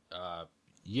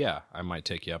 Yeah, I might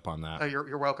take you up on that.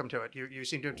 You're welcome to it. You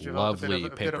seem to have developed Lovely a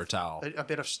bit paper of towel. a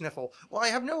bit of sniffle. Well, I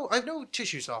have no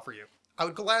tissues to offer you. I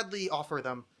would gladly offer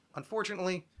them.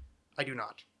 Unfortunately, I do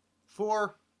not.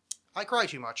 For I cry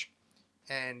too much,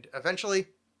 and eventually,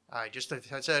 I just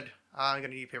had said I'm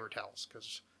going to need paper towels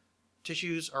because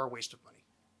tissues are a waste of money.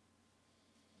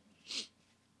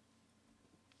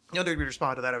 No need to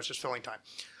respond to that. I was just filling time.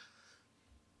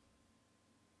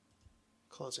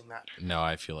 Closing that. No,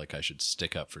 I feel like I should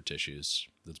stick up for tissues.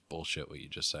 That's bullshit what you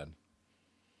just said.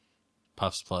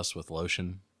 Puffs Plus with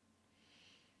lotion.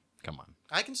 Come on.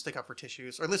 I can stick up for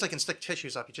tissues, or at least I can stick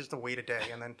tissues up. You just have to wait a day,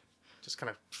 and then just kind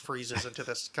of freezes into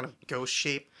this kind of ghost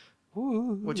shape.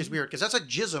 Which is weird because that's a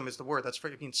jism is the word.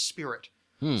 It means spirit.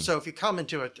 So if you come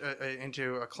into a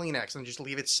Kleenex and just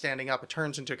leave it standing up, it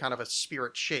turns into kind of a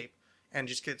spirit shape and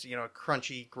just gets a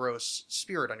crunchy, gross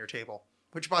spirit on your table.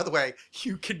 Which, by the way,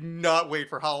 you could not wait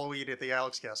for Halloween at the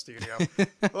Alex Cast Studio.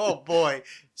 Oh boy,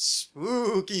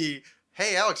 spooky!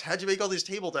 Hey Alex, how'd you make all these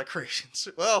table decorations?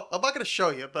 Well, I'm not going to show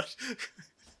you, but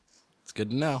It's good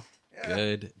to know. Yeah.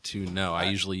 Good to know. I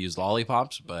usually use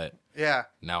lollipops, but yeah.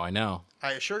 now I know.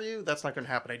 I assure you, that's not going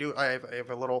to happen. I have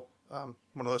a little one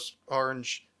of those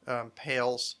orange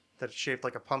pails that's shaped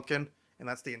like a pumpkin, and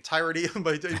that's the entirety of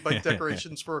my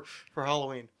decorations for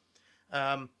Halloween.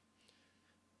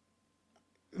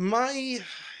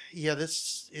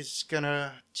 This is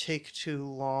gonna take too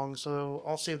long, so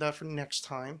I'll save that for next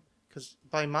time. Because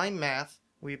by my math,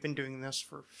 we've been doing this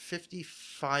for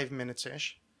 55 minutes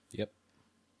ish. Yep.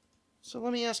 So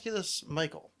let me ask you this,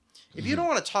 Michael. If you don't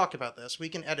want to talk about this, we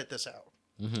can edit this out.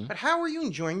 Mm-hmm. But how are you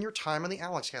enjoying your time on the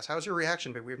Alex Cast? How's your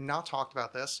reaction been? We have not talked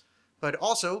about this. But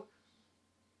also,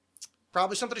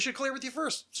 probably something I should clear with you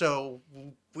first. So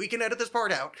we can edit this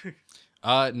part out.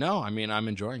 No, I mean, I'm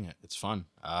enjoying it. It's fun.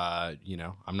 I'm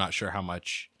not sure how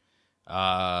much,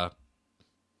 I'm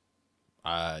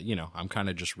kind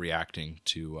of just reacting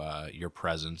to, your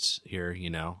presence here,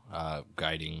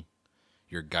 guiding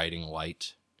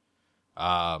light.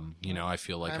 I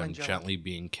feel like I'm angelic. gently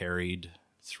being carried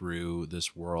through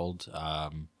this world,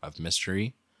 of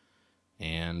mystery,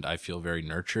 and I feel very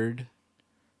nurtured.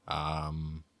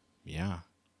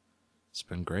 It's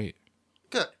been great.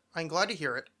 Good. I'm glad to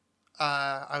hear it.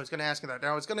 I was going to ask you that.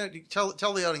 Now, I was going to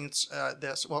tell the audience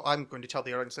this. Well, I'm going to tell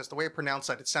the audience this. The way I pronounced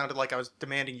that, it sounded like I was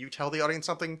demanding you tell the audience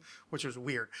something, which was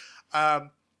weird. I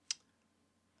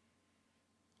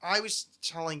was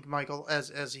telling Michael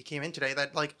as he came in today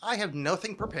that like I have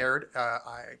nothing prepared.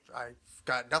 I've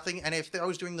got nothing, and if I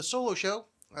was doing the solo show,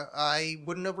 I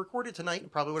wouldn't have recorded tonight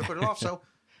and probably would have put it off. So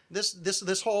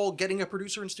this whole getting a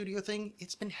producer in studio thing,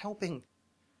 it's been helping.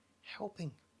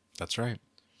 That's right.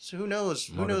 So who knows?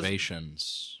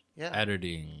 Motivations, Yeah.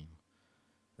 editing,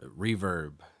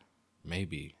 reverb,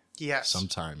 maybe. Yes.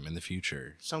 Sometime in the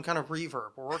future. Some kind of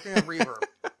reverb. We're working on reverb.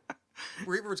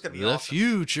 Reverb's gonna be The awesome.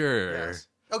 future Yes.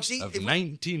 Oh, see, of if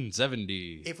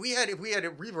 1970. we had a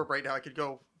reverb right now, I could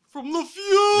go from the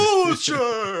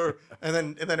future, and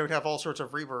then it would have all sorts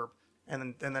of reverb.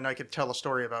 and then I could tell a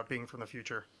story about being from the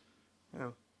future. You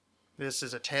know, this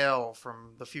is a tale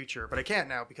from the future, but I can't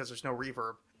now because there's no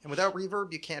reverb. And without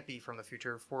reverb, you can't be from the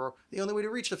future. For the only way to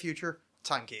reach the future,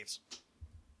 time caves.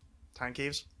 Time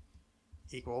caves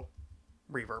equal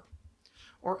reverb.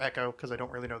 Or echo, because I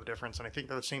don't really know the difference, and I think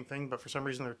they're the same thing, but for some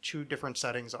reason they're two different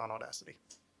settings on Audacity.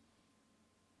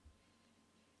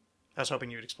 I was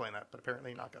hoping you'd explain that, but apparently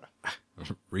you're not gonna.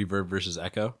 Reverb versus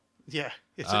echo? Yeah.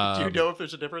 Do you know if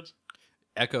there's a difference?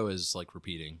 Echo is like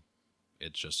repeating.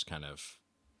 It's just kind of,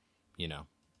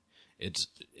 it's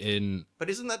in...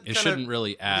 But isn't that It shouldn't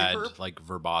really add reverb? like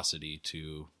verbosity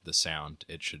to the sound.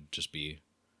 It should just be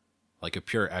like a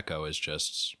pure echo is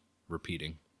just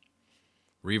repeating.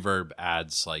 Reverb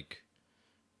adds like,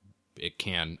 it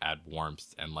can add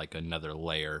warmth and like another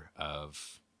layer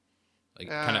of, like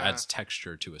kind of adds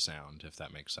texture to a sound, if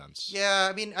that makes sense. Yeah,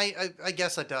 I mean, I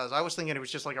guess it does. I was thinking it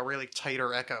was just like a really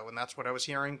tighter echo, and that's what I was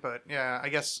hearing. But yeah, I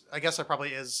guess there probably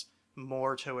is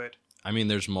more to it. I mean,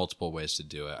 there's multiple ways to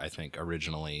do it. I think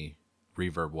originally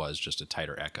reverb was just a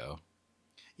tighter echo.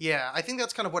 Yeah, I think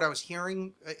that's kind of what I was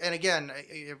hearing. And again,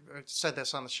 I've said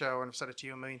this on the show, and I've said it to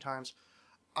you a million times.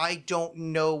 I don't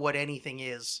know what anything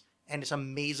is, and it's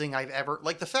amazing I've ever...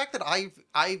 Like, the fact that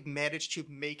I've managed to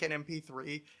make an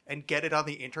MP3 and get it on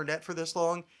the internet for this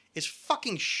long is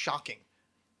fucking shocking.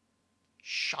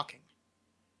 Shocking.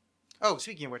 Oh,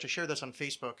 speaking of which, I shared this on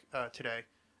Facebook today.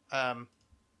 I'm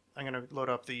going to load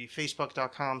up the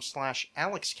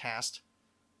facebook.com/AlexCast.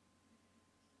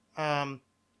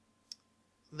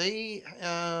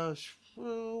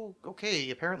 Okay,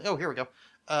 apparently... Oh, here we go.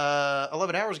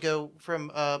 11 hours ago from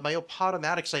my old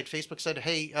Podomatic site, Facebook said,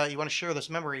 hey, you want to share this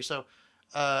memory? So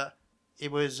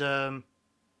it was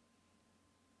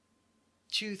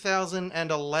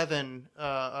 2011,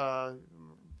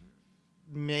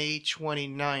 May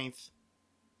 29th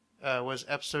was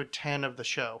episode 10 of the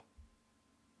show.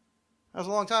 That was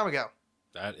a long time ago.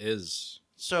 That is...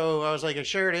 So I was like, I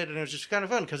shared it, and it was just kind of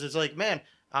fun, because it's like, man,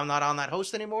 I'm not on that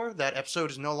host anymore. That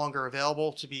episode is no longer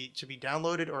available to be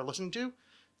downloaded or listened to.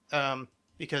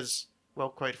 Because, well,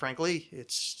 quite frankly,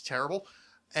 it's terrible.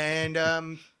 And,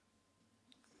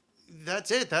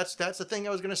 that's it. That's the thing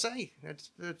I was going to say. It's,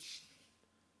 I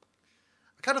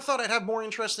kind of thought I'd have more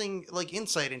interesting, like,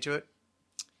 insight into it.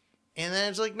 And then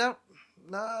it's like, no,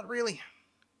 not really.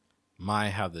 My,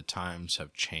 how the times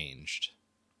have changed.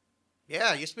 Yeah,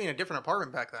 I used to be in a different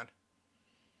apartment back then.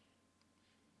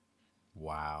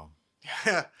 Wow.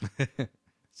 Yeah.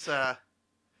 It's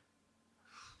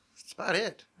about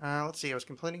it. Let's see. I was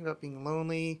complaining about being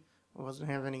lonely. I wasn't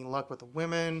having any luck with the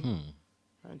women.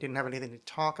 I didn't have anything to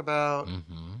talk about.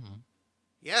 Mm-hmm.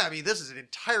 Yeah, I mean, this is an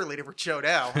entirely different show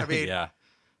now. I mean, yeah,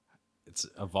 it's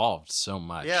evolved so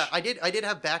much. Yeah, I did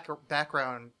have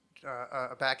background,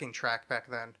 a backing track back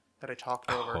then that I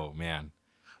talked over. Oh man.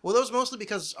 Well, that was mostly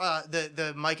because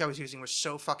the mic I was using was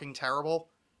so fucking terrible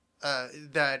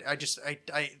that I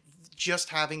just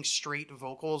having straight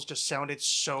vocals just sounded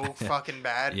so fucking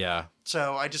bad. Yeah.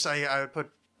 So I would put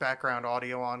background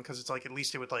audio on because it's like at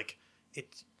least it would like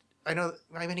it. I know.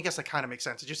 I mean, I guess that kind of makes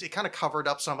sense. It kind of covered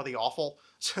up some of the awful.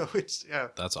 So it's yeah.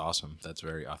 That's awesome. That's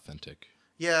very authentic.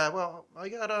 Yeah. Well, I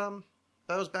got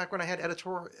that was back when I had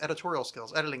editorial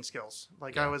skills, editing skills.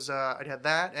 Like Yeah. I had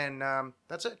that, and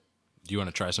that's it. Do you want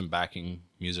to try some backing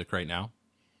music right now?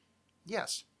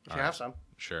 Yes, if All you right. have some.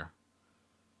 Sure.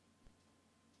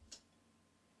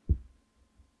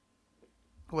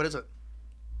 What is it?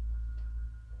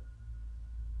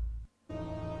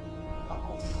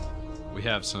 We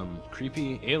have some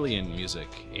creepy alien music.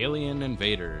 Alien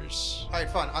invaders. All right,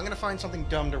 fun. I'm gonna find something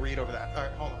dumb to read over that. All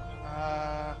right, hold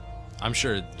on. I'm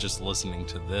sure just listening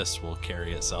to this will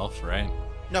carry itself, right?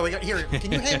 No, we got here.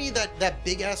 Can you hand me that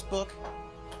big ass book?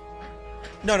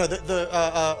 No,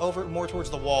 the over more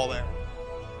towards the wall there.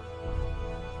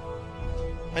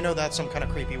 I know that's some kind of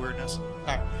creepy weirdness. All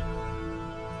right.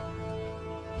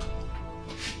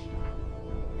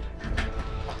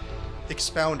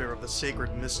 Expounder of the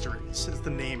sacred mysteries is the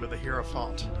name of the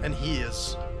Hierophant, and he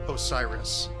is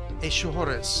Osiris,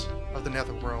 Ashores of the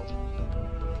Netherworld.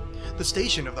 The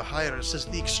station of the Hieros is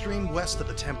the extreme west of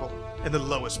the temple, and the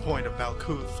lowest point of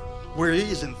Malkuth, where he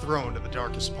is enthroned in the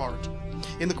darkest part.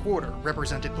 In the quarter,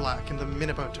 represented black in the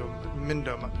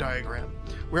Mindum diagram,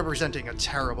 representing a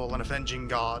terrible and avenging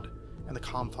god, and the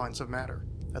confines of matter,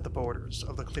 at the borders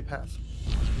of the Klipeth.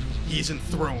 He is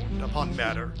enthroned upon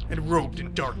matter and robed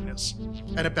in darkness,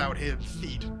 and about him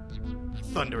feet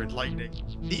thunder and lightning,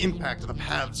 the impact of the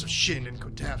paths of Shin and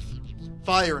Kotef,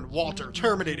 fire and water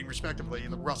terminating respectively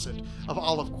in the russet of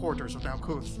olive quarters of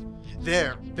Malkuth,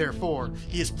 There, therefore,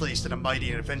 he is placed in a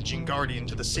mighty and avenging guardian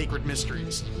to the sacred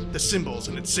mysteries, the symbols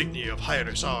and insignia of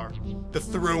Hyadasar, the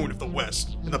throne of the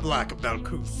West, and the black of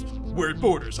Malkuth, where it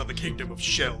borders on the kingdom of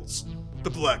Shells. The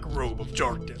black robe of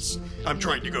darkness. I'm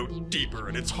trying to go deeper,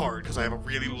 and it's hard because I have a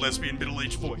really lesbian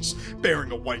middle-aged voice,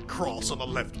 bearing a white cross on the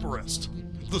left breast.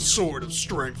 The sword of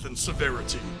strength and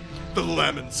severity. The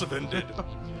laments have ended.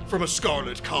 From a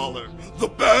scarlet collar, the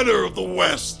banner of the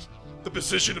West. The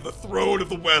position of the throne of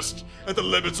the West at the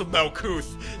limits of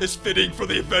Malkuth is fitting for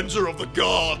the Avenger of the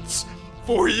Gods,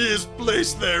 for he is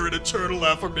placed there in eternal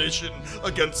affirmation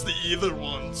against the Ether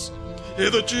Ones.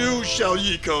 Hitherto shall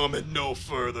ye come and no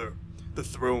further. The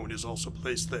throne is also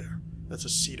placed there as a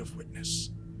seat of witness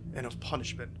and of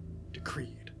punishment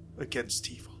decreed against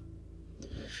evil.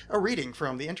 A reading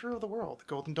from The Enter of the World,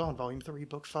 Golden Dawn, Volume 3,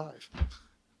 Book 5,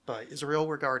 by Israel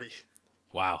Regardi.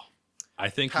 Wow. I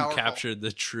think Powerful. you captured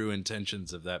the true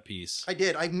intentions of that piece. I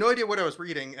did. I have no idea what I was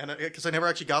reading, and because I never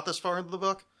actually got this far into the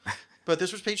book. But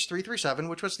this was page 337,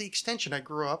 which was the extension I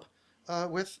grew up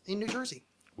with in New Jersey.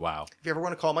 Wow. If you ever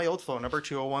want to call my old phone number,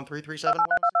 201-337-106.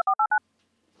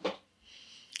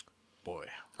 Boy.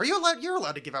 Are you allowed? You're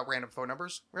allowed to give out random phone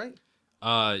numbers, right?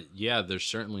 Yeah, there's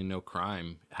certainly no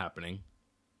crime happening.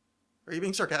 Are you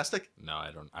being sarcastic? No,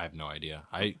 I have no idea.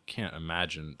 I can't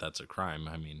imagine that's a crime.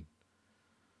 I mean,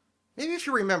 Maybe if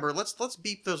you remember, let's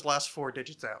beep those last 4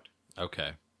 digits out.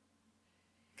 okay.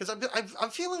 Because I'm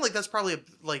feeling like that's probably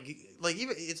like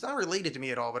even it's not related to me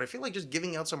at all, but I feel like just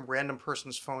giving out some random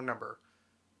person's phone number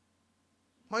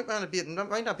might not be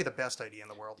the best idea in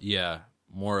the world. Yeah,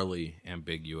 morally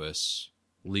ambiguous,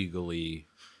 legally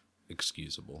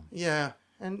excusable. Yeah,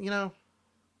 and I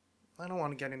don't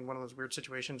want to get in one of those weird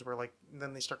situations where like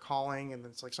then they start calling and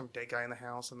it's like some dead guy in the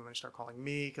house and then they start calling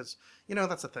me because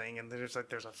that's the thing, and there's a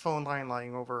phone line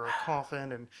lying over a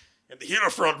coffin and the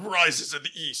Hierophant rises in the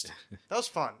east. That was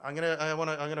fun. I'm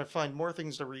gonna find more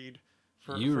things to read.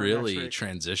 You for really next week.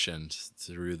 Transitioned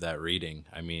through that reading.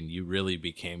 I mean, you really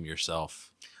became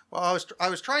yourself. Well, I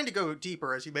was trying to go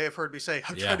deeper, as you may have heard me say.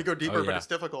 I'm trying to go deeper, but it's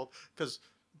difficult because,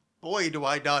 boy, do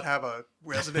I not have a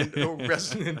resonant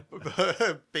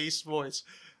bass voice.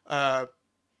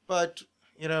 But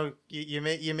you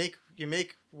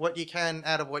make what you can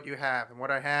out of what you have, and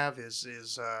what I have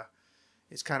is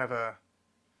kind of a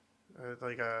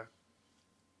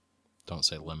Don't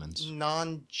say lemons.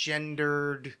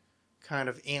 non-gendered kind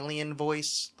of alien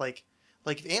voice, like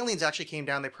if aliens actually came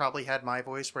down, they probably had my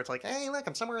voice, where it's like, hey, look,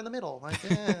 I'm somewhere in the middle. Like,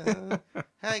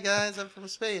 hi guys, I'm from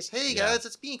space. Hey guys,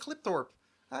 it's me, Clipthorpe.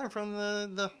 I'm from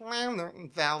the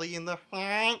valley in the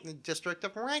district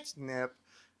of Whitesnap.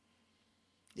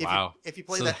 Wow. If you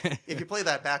play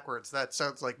that backwards, that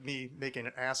sounds like me making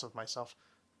an ass of myself.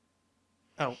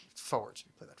 Oh, forwards.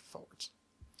 You play that forwards.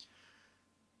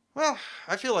 Well,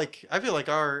 I feel like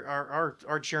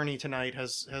our journey tonight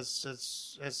has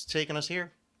taken us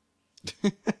here.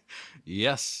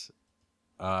 Yes.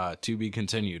 To be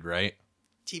continued, right?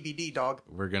 TBD, dog.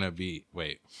 We're going to be...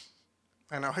 Wait.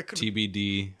 I know. I could.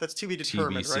 TBD. That's to be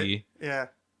determined, TBC. right? Yeah.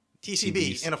 TCB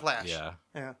TBC. in a flash. Yeah.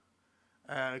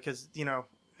 Yeah. Because,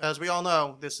 as we all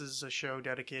know, this is a show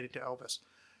dedicated to Elvis.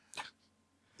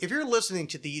 If you're listening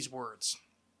to these words,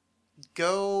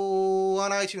 go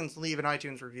on iTunes and leave an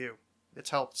iTunes review. It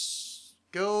helps.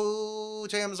 Go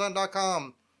to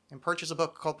Amazon.com and purchase a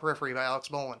book called Periphery by Alex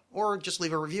Bolin. Or just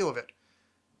leave a review of it.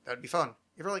 That'd be fun.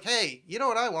 If you're like, hey, you know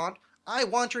what I want? I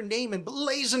want your name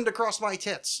emblazoned across my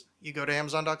tits. You go to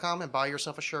Amazon.com and buy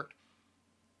yourself a shirt.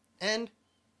 And,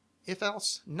 if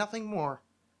else, nothing more,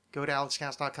 go to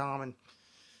AlexCast.com and,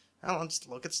 I don't know, just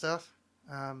look at stuff.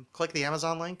 Click the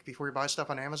Amazon link before you buy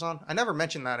stuff on Amazon. I never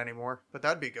mention that anymore, but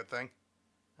that'd be a good thing.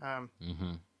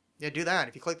 Yeah, do that.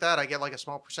 If you click that, I get like a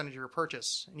small percentage of your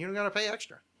purchase, and you don't gotta pay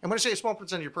extra. And when I say a small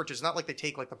percentage of your purchase, it's not like they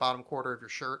take like the bottom quarter of your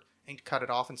shirt and cut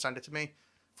it off and send it to me.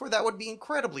 For that would be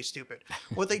incredibly stupid.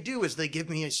 What they do is they give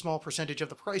me a small percentage of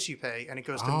the price you pay, and it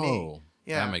goes to me.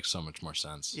 Yeah, that makes so much more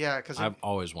sense. Yeah, because I've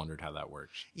always wondered how that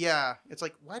works. Yeah, it's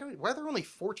like why are there only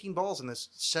 14 balls in this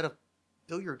set of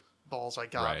billiard balls I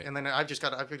got, Right. and then I've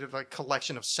got a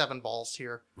collection of 7 balls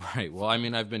here. Right. Well, I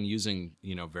mean, I've been using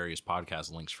various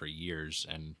podcast links for years,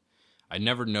 and I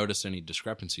never noticed any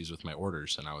discrepancies with my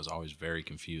orders, and I was always very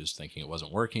confused, thinking it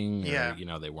wasn't working. Yeah.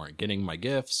 Or, they weren't getting my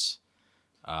gifts.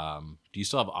 Do you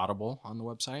still have Audible on the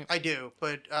website? I do,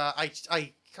 but I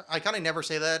kind of never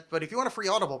say that. But if you want a free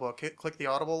Audible book, click the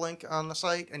Audible link on the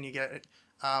site, and you get it.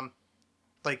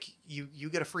 You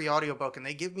get a free audiobook, and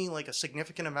they give me like a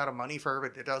significant amount of money for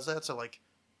everybody that does that. So like,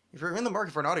 if you're in the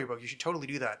market for an audiobook, you should totally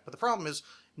do that. But the problem is,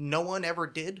 no one ever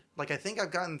did. Like, I think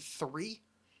I've gotten 3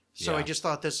 So I Yeah. just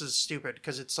thought this is stupid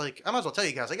because it's like, I might as well tell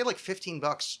you guys, I get like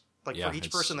 $15 like Yeah, for each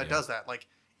it's- person that yeah. does that. Like,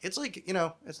 it's like,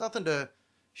 it's nothing to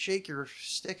shake your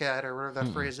stick at or whatever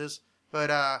that phrase is. But,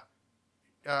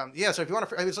 yeah, so if you want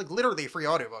to, it's like literally a free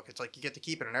audiobook. It's like you get to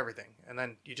keep it and everything. And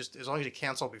then you just, as long as you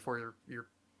cancel before your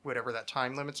whatever that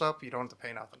time limit's up, you don't have to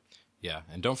pay nothing. Yeah,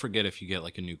 and don't forget if you get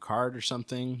like a new card or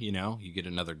something, you get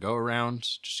another go around.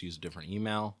 Just use a different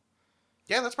email.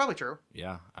 Yeah, that's probably true.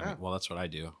 Yeah, I Yeah. mean, well, that's what I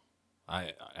do.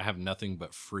 I have nothing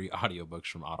but free audiobooks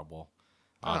from Audible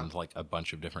on like a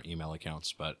bunch of different email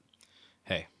accounts. But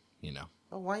hey,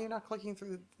 Well, why are you not clicking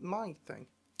through my thing?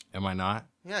 am I not?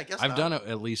 Yeah, I guess I've not. done it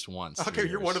at least once. Okay,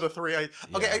 you're one of the three. Yeah.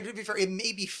 To be fair, it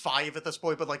may be 5 at this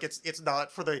point, but like it's not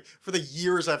for the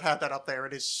years I've had that up there.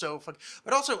 It is so fun.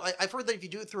 But also, I've heard that if you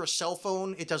do it through a cell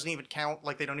phone, it doesn't even count.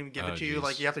 Like they don't even give it to you. Geez.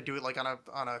 Like you have to do it like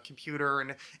on a computer,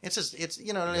 and it's just You it's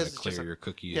gotta just clear a, your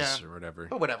cookies yeah. or whatever.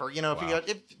 but whatever. Wow.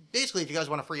 If you guys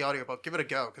want a free audiobook, give it a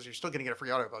go because you're still gonna get a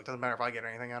free audiobook. Doesn't matter if I get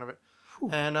anything out of it.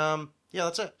 And yeah,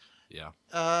 that's it. Yeah,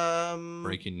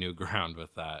 breaking new ground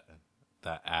with that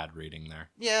ad reading there.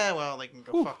 Yeah, well, they can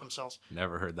go fuck themselves.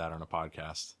 Never heard that on a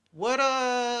podcast. What,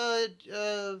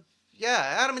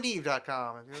 yeah,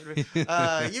 adamandeve.com.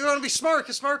 You want to be smart,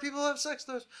 because smart people have sex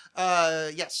those.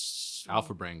 Yes.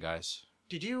 Alpha brain guys.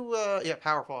 Did you, yeah,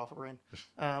 powerful alpha brain.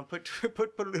 Put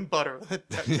it in butter.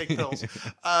 Take pills.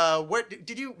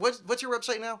 What's your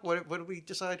website now? What did we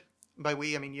decide? By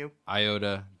we, I mean you.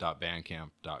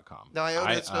 iota.bandcamp.com. No,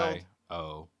 iota is spelled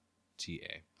IIOTA.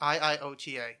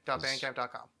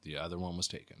 IIOTA.bandcamp.com. The other one was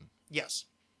taken, Yes.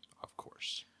 of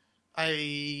course. I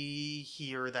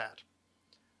hear that.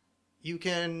 You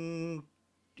can,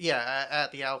 yeah,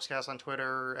 at the AlexCast on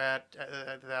Twitter, at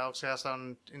the AlexCast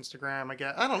on Instagram, I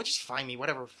guess. I don't know, just find me,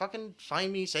 whatever. Fucking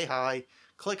find me, say hi,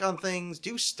 click on things,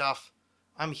 do stuff.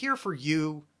 I'm here for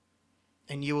you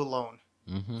and you alone.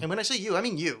 Mm-hmm. And when I say you, I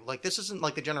mean you. Like, this isn't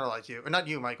like the generalized you. Or not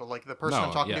you, Michael, like the person No,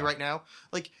 I'm talking to yeah. right now.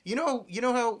 Like, you know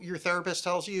how your therapist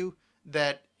tells you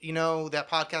that, that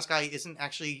podcast guy isn't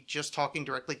actually just talking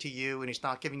directly to you and he's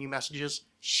not giving you messages?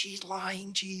 She's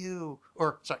lying to you.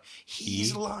 Or, sorry,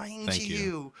 he's lying Thank to you.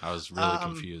 you. I was really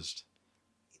confused.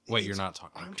 Wait, you're not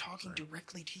talking. I'm okay, talking sorry.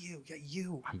 directly to you. Yeah,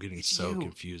 you. I'm getting It's so you.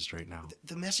 confused right now.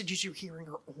 The messages you're hearing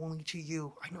are only to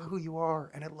you. I know who you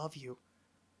are, and I love you.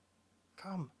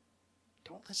 Come.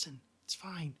 Don't listen. It's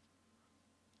fine.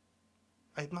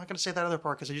 I'm not going to say that other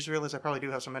part because I just realized I probably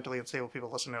do have some mentally unstable people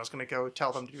listening. I was going to go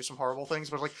tell them to do some horrible things,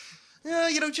 but I was like,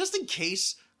 yeah, just in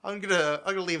case, I'm gonna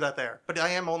leave that there. But I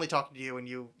am only talking to you and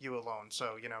you alone.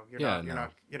 So you're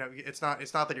not. It's not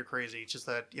that you're crazy. It's just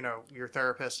that your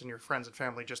therapist and your friends and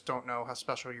family just don't know how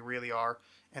special you really are,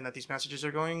 and that these messages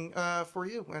are going for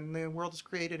you, and the world is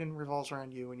created and revolves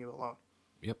around you and you alone.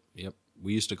 Yep.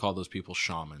 We used to call those people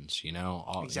shamans,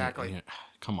 Exactly.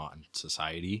 Come on,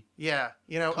 society. Yeah,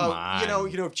 Come on.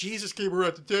 if Jesus came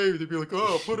around today, they'd be like,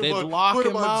 "Oh, put They'd him lock on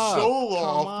him up.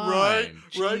 Zoloft, Come right?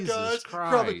 on. Right, Jesus guys?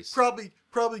 Christ.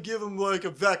 Probably give him like a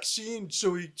vaccine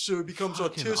so he becomes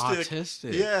Fucking autistic.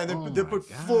 autistic. Yeah, and then Oh they my put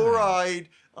God. fluoride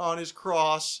on his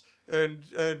cross and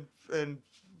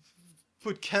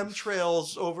put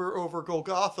chemtrails over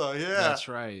Golgotha. Yeah, That's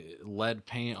right. Lead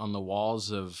paint on the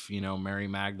walls of, Mary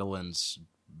Magdalene's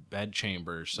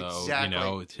bedchamber. So,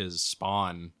 Exactly. his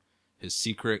spawn, his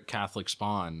secret Catholic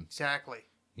spawn, exactly.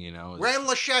 is- Ren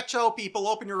Chateau, people,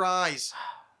 open your eyes.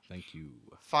 Thank you.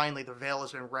 Finally, the veil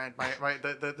has been rent.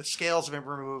 The scales have been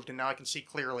removed, and now I can see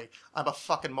clearly. I'm a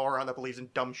fucking moron that believes in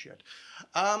dumb shit.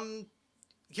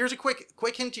 Here's a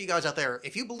quick hint to you guys out there.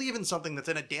 If you believe in something that's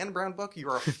in a Dan Brown book,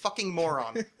 you're a fucking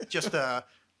moron. Just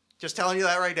telling you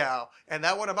that right now. And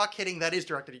that one, I'm not kidding, that is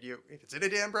directed at you. If it's in a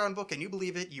Dan Brown book and you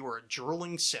believe it, you are a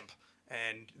drooling simp.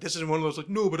 And this is one of those like,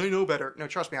 no, but I know better. No,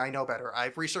 trust me, I know better.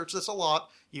 I've researched this a lot.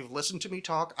 You've listened to me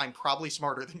talk. I'm probably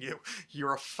smarter than you.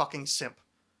 You're a fucking simp.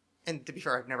 And to be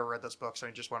fair, I've never read those books, and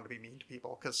I just wanted to be mean to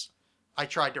people, because I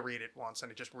tried to read it once,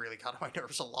 and it just really got on my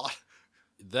nerves a lot.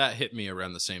 That hit me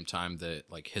around the same time that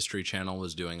like History Channel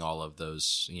was doing all of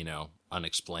those,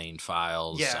 unexplained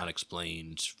files, Yeah.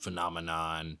 unexplained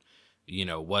phenomenon,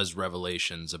 was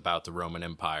revelations about the Roman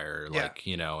Empire. Yeah. Like,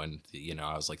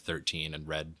 I was like 13 and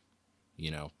read,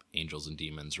 Angels and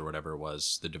Demons or whatever it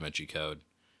was, the Da Vinci Code.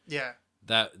 Yeah.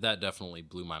 That definitely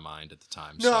blew my mind at the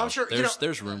time. No, So I'm sure,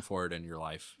 there's room for it in your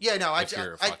life. Yeah, no, If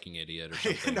you're a fucking idiot or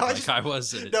something, No, I like just- I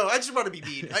was. No, I just want to be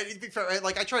mean. To be fair,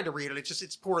 I tried to read it.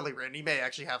 It's poorly written. He may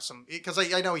actually have some, because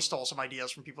I know he stole some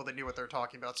ideas from people that knew what they were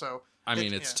talking about. So I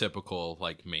mean, it's yeah. typical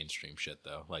like mainstream shit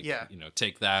though. Like, Yeah.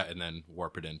 take that and then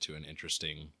warp it into an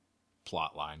interesting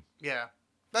plot line. Yeah,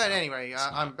 but anyway, it's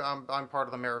I'm part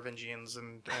of the Merovingians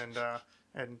and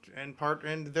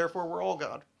therefore we're all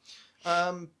God.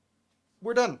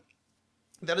 We're done.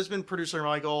 That has been producer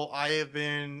Michael. I have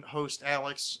been host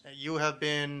Alex. You have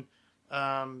been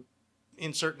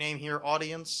insert name here,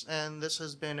 audience, and this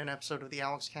has been an episode of the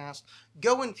Alex Cast.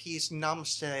 Go in peace,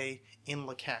 namaste, in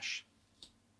Lakesh.